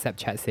our WhatsApp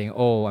chat saying,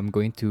 oh, I'm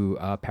going to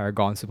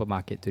Paragon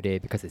supermarket today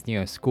because it's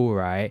near school,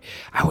 right?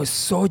 I was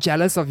so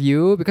jealous of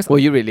you because were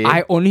you really?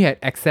 I only had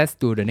access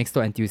to the next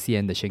door NTUC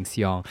and the Sheng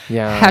Siong.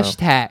 Yeah.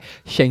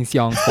 #Sheng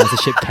Siong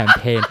sponsorship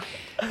campaign.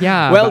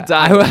 Yeah. Well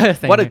done.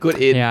 What a good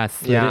in. Yeah,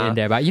 slid it in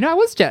there. But I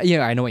was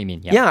I know what you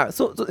mean. Yeah.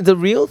 So it's a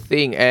real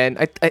thing, and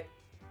I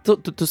so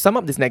to sum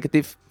up this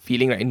negative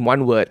feeling, right, in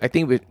one word, I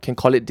think we can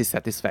call it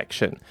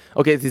dissatisfaction.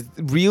 Okay, it's this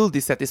real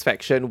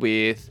dissatisfaction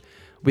with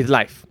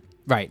life.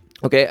 Right.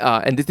 Okay.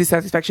 And this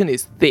dissatisfaction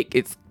is thick.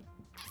 It's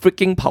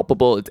freaking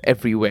palpable. It's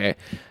everywhere.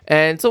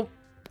 And so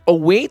a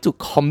way to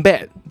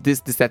combat this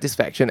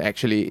dissatisfaction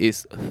actually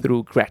is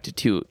through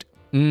gratitude.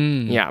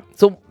 Yeah.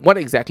 So what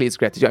exactly is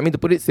gratitude? I mean, to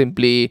put it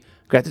simply,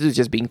 gratitude is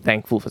just being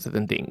thankful for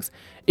certain things.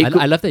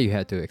 I love that you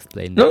had to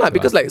explain that. No,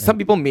 because some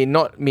people may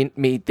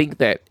think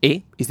that,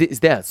 is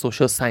there a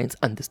social science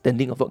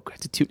understanding of what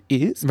gratitude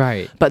is?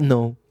 Right. But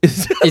no.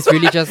 It's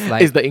really just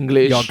like it's the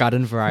English. Your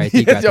garden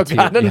variety gratitude. Your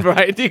garden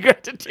variety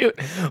gratitude.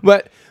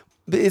 But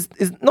it's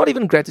not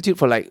even gratitude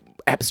for like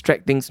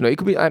abstract things. It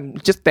could be I'm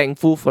just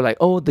thankful for like,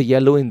 oh, the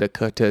yellow in the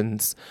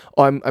curtains,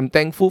 or I'm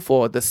thankful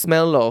for the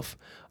smell of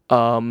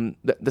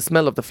the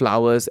smell of the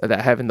flowers that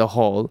I have in the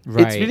hall.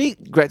 Right. It's really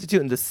gratitude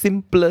in the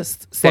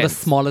simplest sense. For the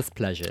smallest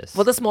pleasures.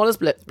 For the smallest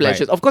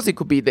pleasures. Right. Of course, it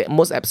could be the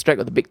most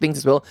abstract or the big things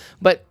as well.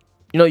 But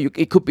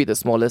it could be the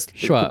smallest.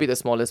 Sure. It could be the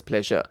smallest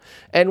pleasure.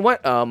 And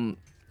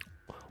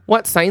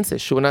what science has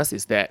shown us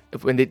is that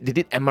when they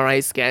did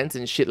MRI scans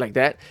and shit like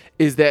that,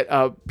 is that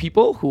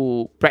people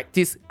who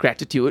practice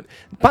gratitude,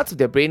 parts of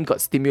their brain got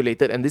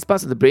stimulated, and these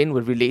parts of the brain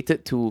were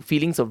related to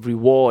feelings of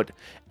reward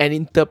and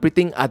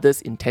interpreting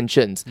others'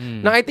 intentions.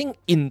 Now, I think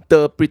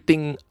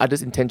interpreting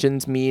others'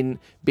 intentions mean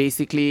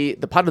basically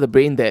the part of the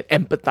brain that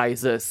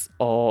empathizes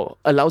or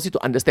allows you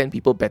to understand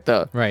people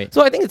better. Right.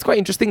 So I think it's quite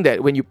interesting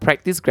that when you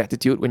practice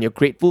gratitude, when you're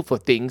grateful for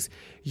things,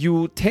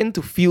 you tend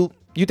to feel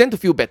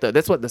better.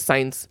 That's what the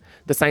science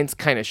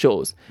kind of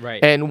shows.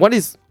 Right. And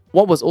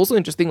what was also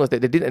interesting was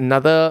that they did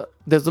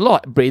there's a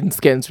lot of brain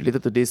scans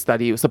related to this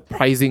study.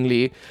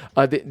 Surprisingly,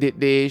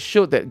 they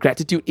showed that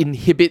gratitude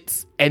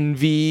inhibits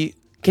envy.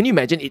 Can you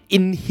imagine? It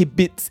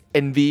inhibits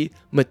envy,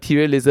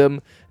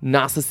 materialism,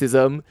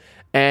 narcissism.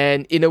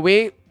 And in a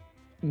way,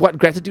 what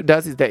gratitude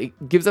does is that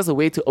it gives us a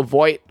way to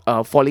avoid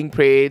falling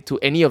prey to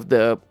any of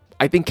the,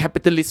 I think,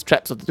 capitalist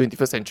traps of the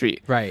 21st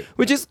century. Right.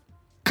 Which is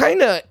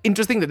kind of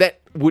interesting that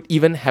would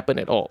even happen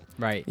at all.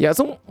 Right. Yeah.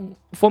 So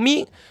for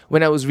me,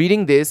 when I was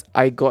reading this,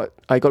 I got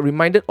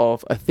reminded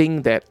of a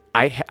thing that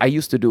I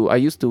used to do. I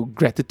used to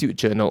gratitude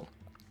journal.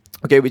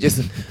 Okay, which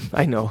is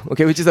I know.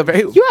 Okay, which is a very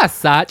You are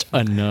such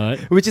a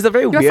nerd. Which is a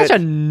very weird. You're such a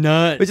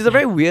nerd. Which is a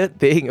very weird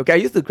thing. Okay, I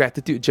used to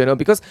gratitude journal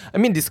because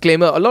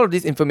disclaimer, a lot of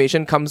this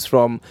information comes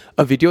from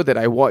a video that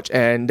I watched,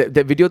 and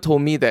that video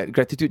told me that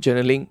gratitude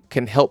journaling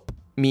can help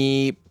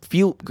me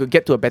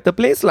get to a better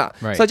place lah.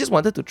 Right. So I just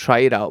wanted to try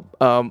it out.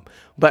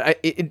 But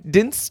it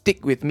didn't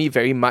stick with me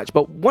very much.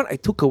 But what I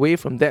took away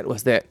from that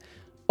was that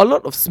there are a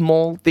lot of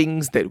small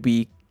things that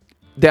we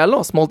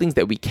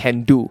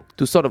can do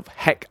to sort of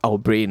hack our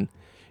brain.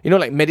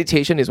 Like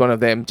meditation is one of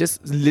them.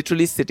 Just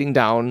literally sitting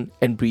down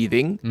and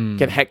breathing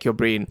can hack your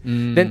brain.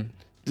 Then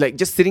like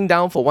just sitting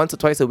down for once or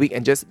twice a week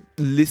and just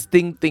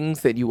listing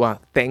things that you are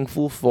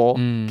thankful for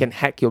can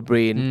hack your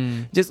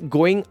brain. Just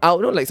going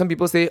out, like some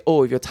people say,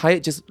 oh, if you're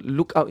tired, just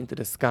look out into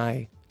the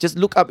sky. Just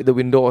look up at the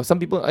window. Or some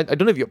people, I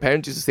don't know if your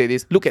parents used to say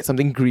this, look at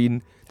something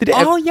green. Did they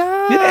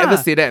ever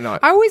say that or not?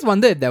 I always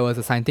wondered if there was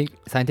a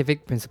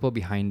scientific principle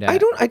behind that.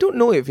 I don't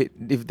know if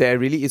there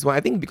really is one.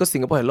 I think because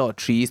Singapore had a lot of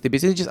trees, they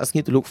basically just asking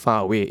you to look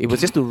far away. It was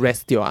just to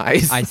rest your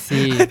eyes. I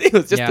see. I think it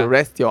was just to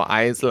rest your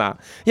eyes lah.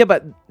 Yeah,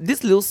 but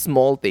these little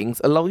small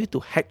things allow you to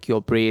hack your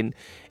brain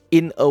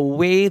in a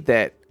way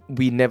that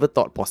we never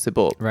thought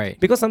possible. Right.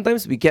 Because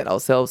sometimes we get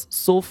ourselves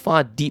so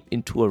far deep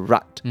into a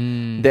rut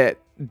that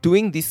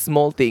doing these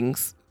small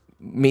things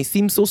may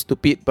seem so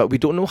stupid, but we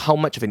don't know how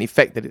much of an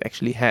effect that it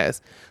actually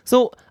has.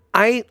 So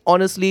I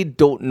honestly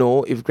don't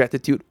know if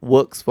gratitude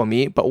works for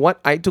me, but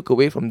what I took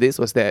away from this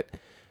was that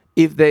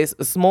if there's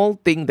a small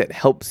thing that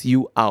helps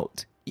you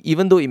out,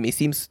 even though it may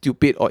seem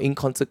stupid or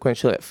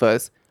inconsequential at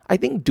first, I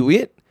think do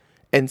it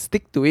and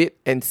stick to it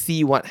and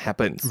see what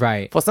happens.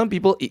 Right. For some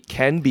people, it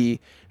can be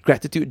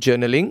gratitude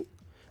journaling.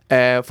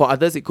 For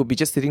others, it could be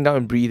just sitting down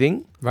and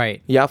breathing.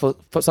 Right. Yeah, for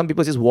some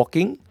people, just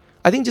walking.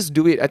 I think just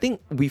do it. I think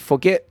we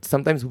forget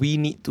sometimes we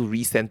need to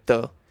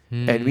recenter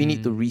and we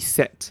need to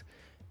reset.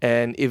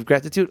 And if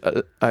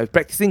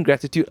practicing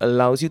gratitude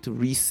allows you to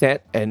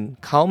reset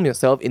and calm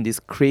yourself in this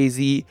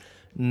crazy,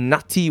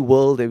 nutty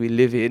world that we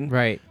live in,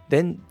 right,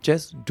 then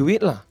just do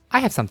it lah. I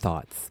have some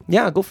thoughts.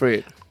 Yeah, go for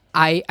it.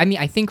 I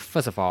think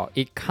first of all,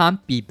 it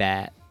can't be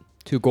bad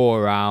to go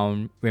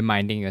around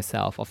reminding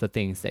yourself of the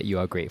things that you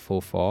are grateful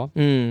for.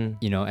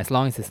 As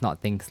long as it's not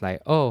things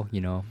like,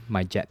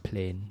 my jet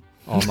plane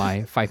or my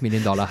 $5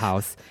 million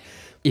house.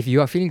 If you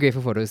are feeling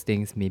grateful for those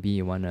things, maybe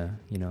you want to,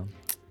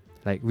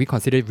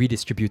 reconsider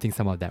redistributing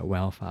some of that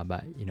wealth.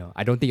 But,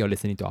 I don't think you're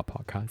listening to our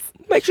podcast.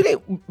 Actually,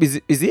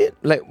 is it?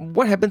 Like,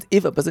 what happens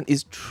if a person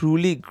is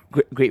truly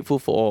grateful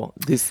for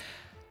this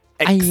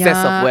excess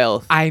of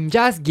wealth? I'm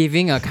just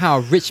giving a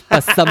kind of rich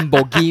person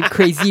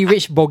crazy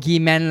rich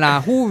bogeyman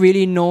lah, who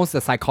really knows the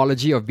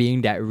psychology of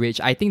being that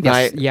rich. I think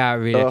that's,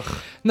 really. Ugh.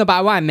 No,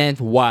 but what I meant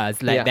was,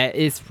 there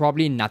is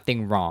probably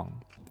nothing wrong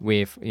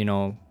with,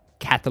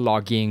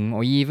 cataloging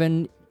or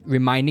even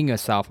reminding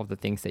yourself of the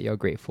things that you're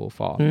grateful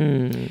for.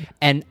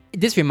 And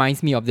this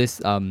reminds me of this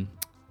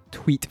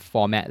tweet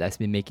format that's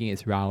been making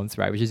its rounds,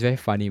 right? Which is very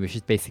funny, which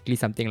is basically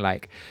something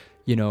like,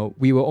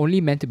 we were only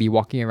meant to be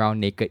walking around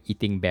naked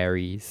eating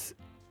berries.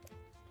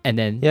 And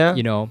then,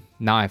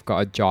 now I've got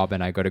a job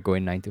and I got to go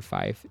in 9 to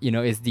 5.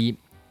 It's the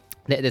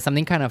there's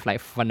something kind of like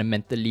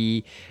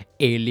fundamentally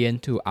alien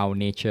to our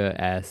nature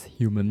as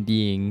human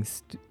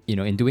beings,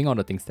 in doing all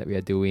the things that we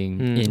are doing.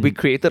 We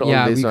created all this.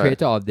 Yeah, we right?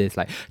 created all this,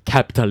 like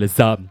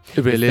capitalism.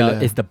 Really,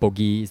 is the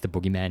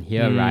boogeyman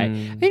here, right?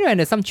 And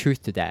there's some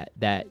truth to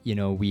that,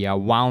 we are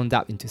wound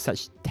up into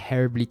such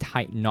terribly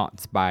tight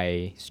knots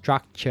by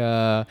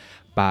structure,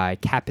 by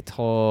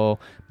capital,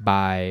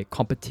 by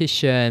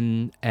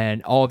competition,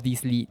 and all of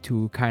these lead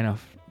to kind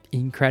of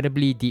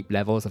incredibly deep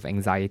levels of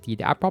anxiety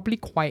that are probably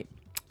quite,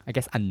 I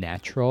guess,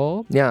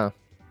 unnatural. Yeah.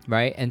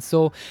 Right? And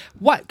so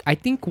what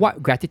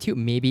gratitude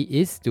maybe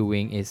is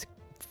doing is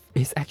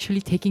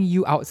actually taking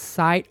you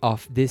outside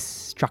of this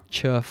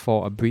structure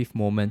for a brief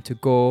moment to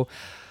go,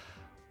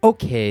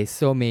 okay,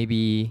 so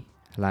maybe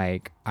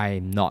like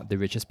I'm not the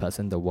richest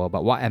person in the world,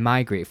 but what am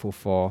I grateful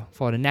for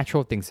the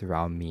natural things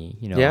around me?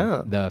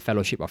 The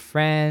fellowship of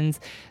friends,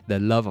 the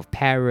love of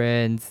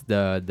parents,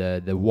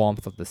 the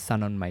warmth of the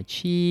sun on my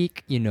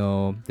cheek,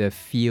 the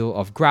feel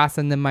of grass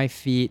under my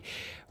feet.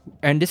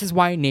 And this is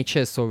why nature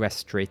is so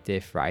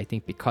restorative, right? I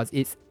think because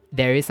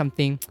there is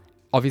something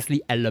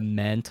obviously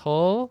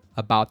elemental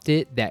about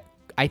it that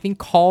I think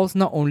calls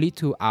not only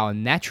to our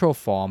natural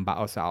form but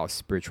also our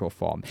spiritual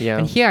form. Yeah.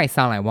 And here I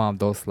sound like one of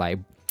those like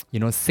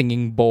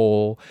singing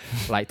bowl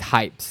like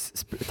type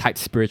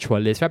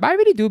spiritualist, right? But I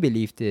really do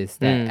believe this,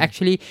 that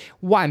actually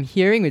what I'm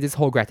hearing with this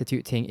whole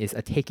gratitude thing is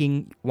a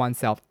taking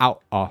oneself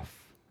out of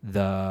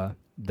the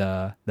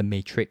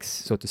matrix,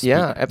 so to speak.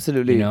 Yeah,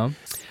 absolutely.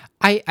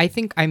 I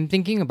think I'm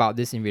thinking about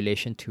this in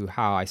relation to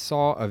how I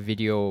saw a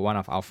video one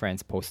of our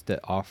friends posted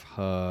of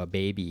her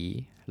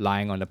baby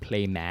lying on the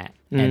play mat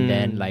and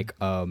then like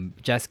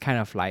just kind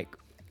of like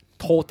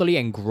totally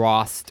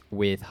engrossed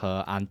with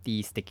her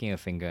auntie sticking a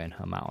finger in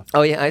her mouth.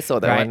 Oh yeah, I saw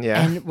that right? one,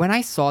 yeah. And when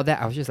I saw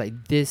that, I was just like,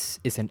 this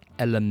is an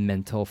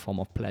elemental form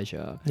of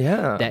pleasure.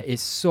 Yeah. That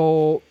is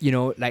so,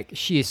 like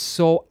she is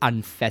so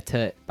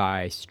unfettered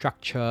by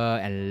structure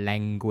and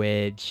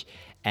language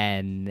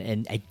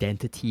and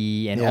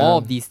identity and all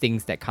of these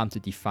things that come to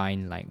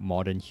define like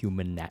modern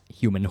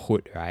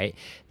humanhood, right?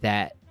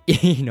 That,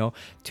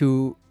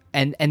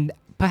 and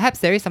perhaps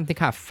there is something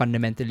kind of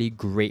fundamentally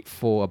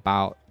grateful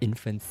about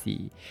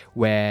infancy,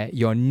 where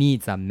your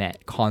needs are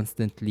met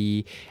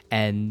constantly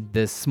and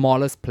the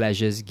smallest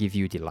pleasures give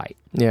you delight.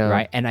 Yeah.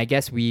 Right? And I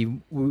guess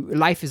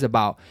life is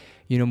about,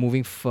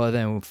 moving further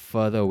and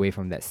further away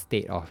from that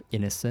state of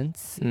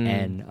innocence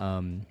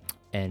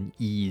and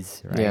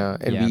ease, right? Yeah,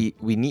 and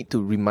we need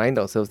to remind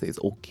ourselves that it's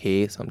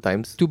okay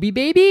sometimes to be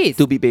babies.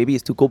 To be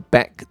babies, to go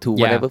back to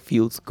whatever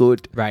feels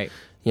good. Right.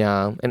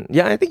 Yeah, and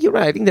I think you're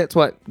right. I think that's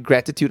what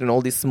gratitude and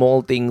all these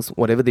small things,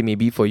 whatever they may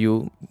be for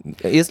you,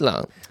 is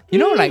lah.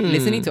 Like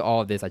listening to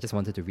all of this, I just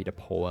wanted to read a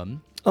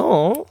poem.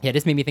 Oh. Yeah,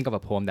 this made me think of a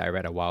poem that I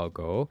read a while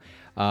ago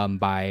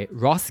by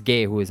Ross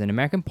Gay, who is an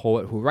American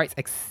poet who writes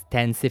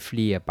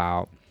extensively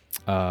about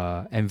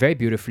and very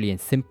beautifully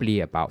and simply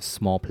about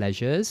small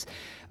pleasures,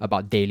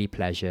 about daily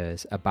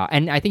pleasures,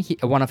 and I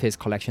think one of his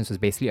collections was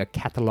basically a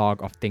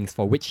catalog of things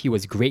for which he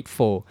was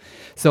grateful.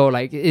 So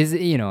like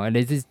and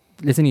it's just,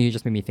 listening to you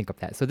just made me think of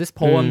that. So this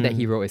poem that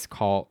he wrote is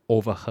called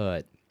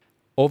Overheard.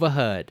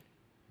 Overheard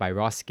by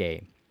Ross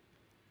Gay.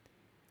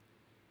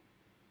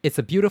 It's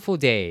a beautiful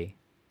day,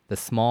 the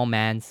small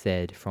man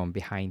said from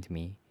behind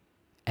me,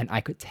 and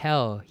I could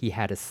tell he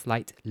had a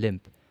slight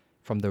limp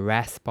from the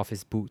rasp of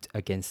his boot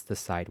against the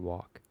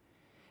sidewalk.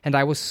 And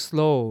I was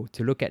slow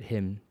to look at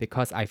him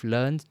because I've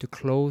learned to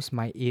close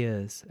my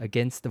ears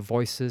against the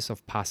voices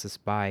of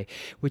passers-by,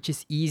 which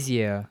is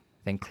easier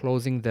than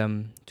closing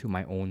them to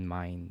my own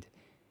mind.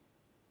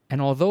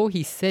 And although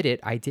he said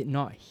it, I did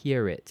not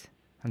hear it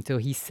until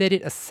he said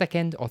it a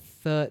second or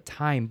third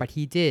time, but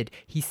he did.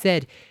 He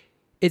said,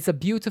 "It's a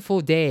beautiful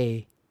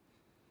day."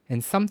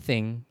 And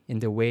something in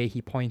the way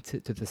he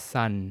pointed to the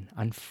sun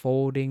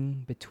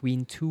unfolding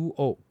between two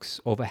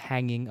oaks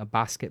overhanging a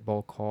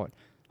basketball court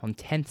on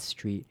 10th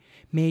Street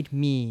made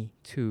me,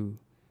 too,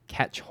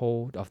 catch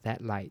hold of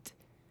that light,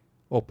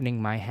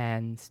 opening my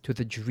hands to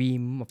the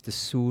dream of the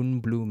soon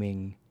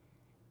blooming.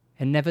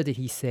 And never did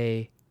he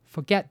say,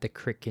 "Forget the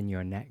crick in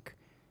your neck,"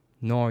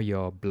 nor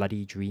your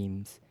bloody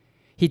dreams.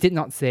 He did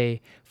not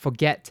say,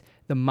 "Forget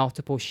the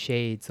multiple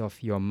shades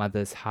of your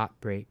mother's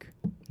heartbreak,"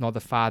 nor the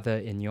father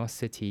in your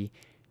city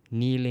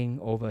kneeling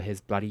over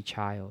his bloody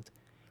child,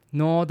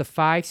 nor the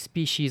 5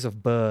 species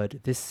of bird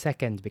this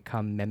second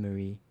become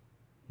memory.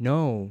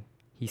 No,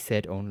 he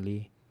said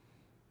only,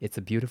 "It's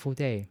a beautiful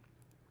day."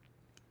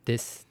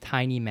 This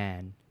tiny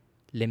man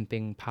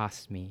limping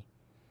past me,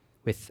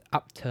 with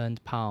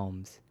upturned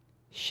palms,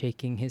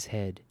 shaking his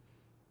head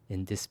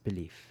in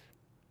disbelief.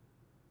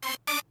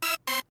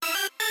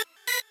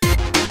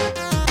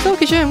 So,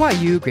 Kishan, what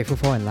are you grateful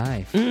for in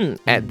life?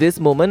 At this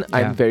moment,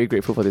 I'm very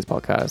grateful for this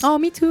podcast. Oh,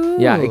 me too.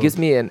 Yeah, it gives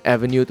me an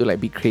avenue to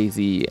like be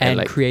crazy and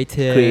like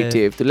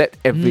creative, to let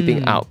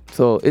everything out.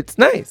 So it's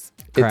nice.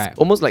 Correct. It's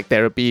almost like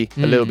therapy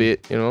a little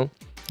bit,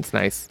 It's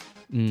nice.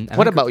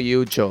 What about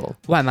you, Joel?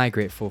 What am I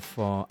grateful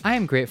for? I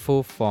am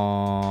grateful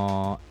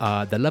for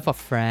the love of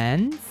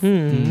friends,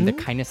 the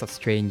kindness of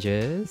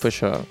strangers. For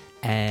sure.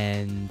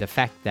 And the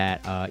fact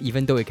that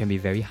even though it can be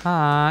very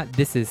hard,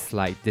 this is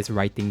like this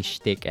writing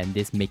shtick and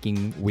this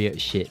making weird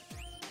shit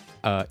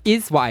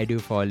is what I do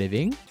for a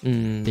living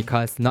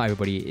because not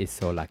everybody is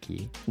so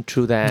lucky.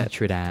 True that.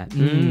 True that.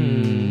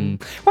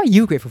 What are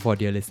you grateful for,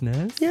 dear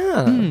listeners?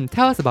 Yeah.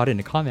 Tell us about it in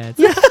the comments.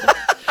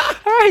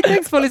 All right,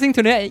 thanks for listening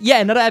to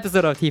yet another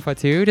episode of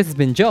T42. This has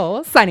been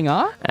Joel signing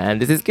off.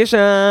 And this is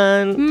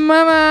Kishan.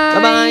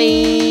 Bye-bye.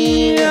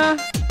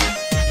 Bye-bye.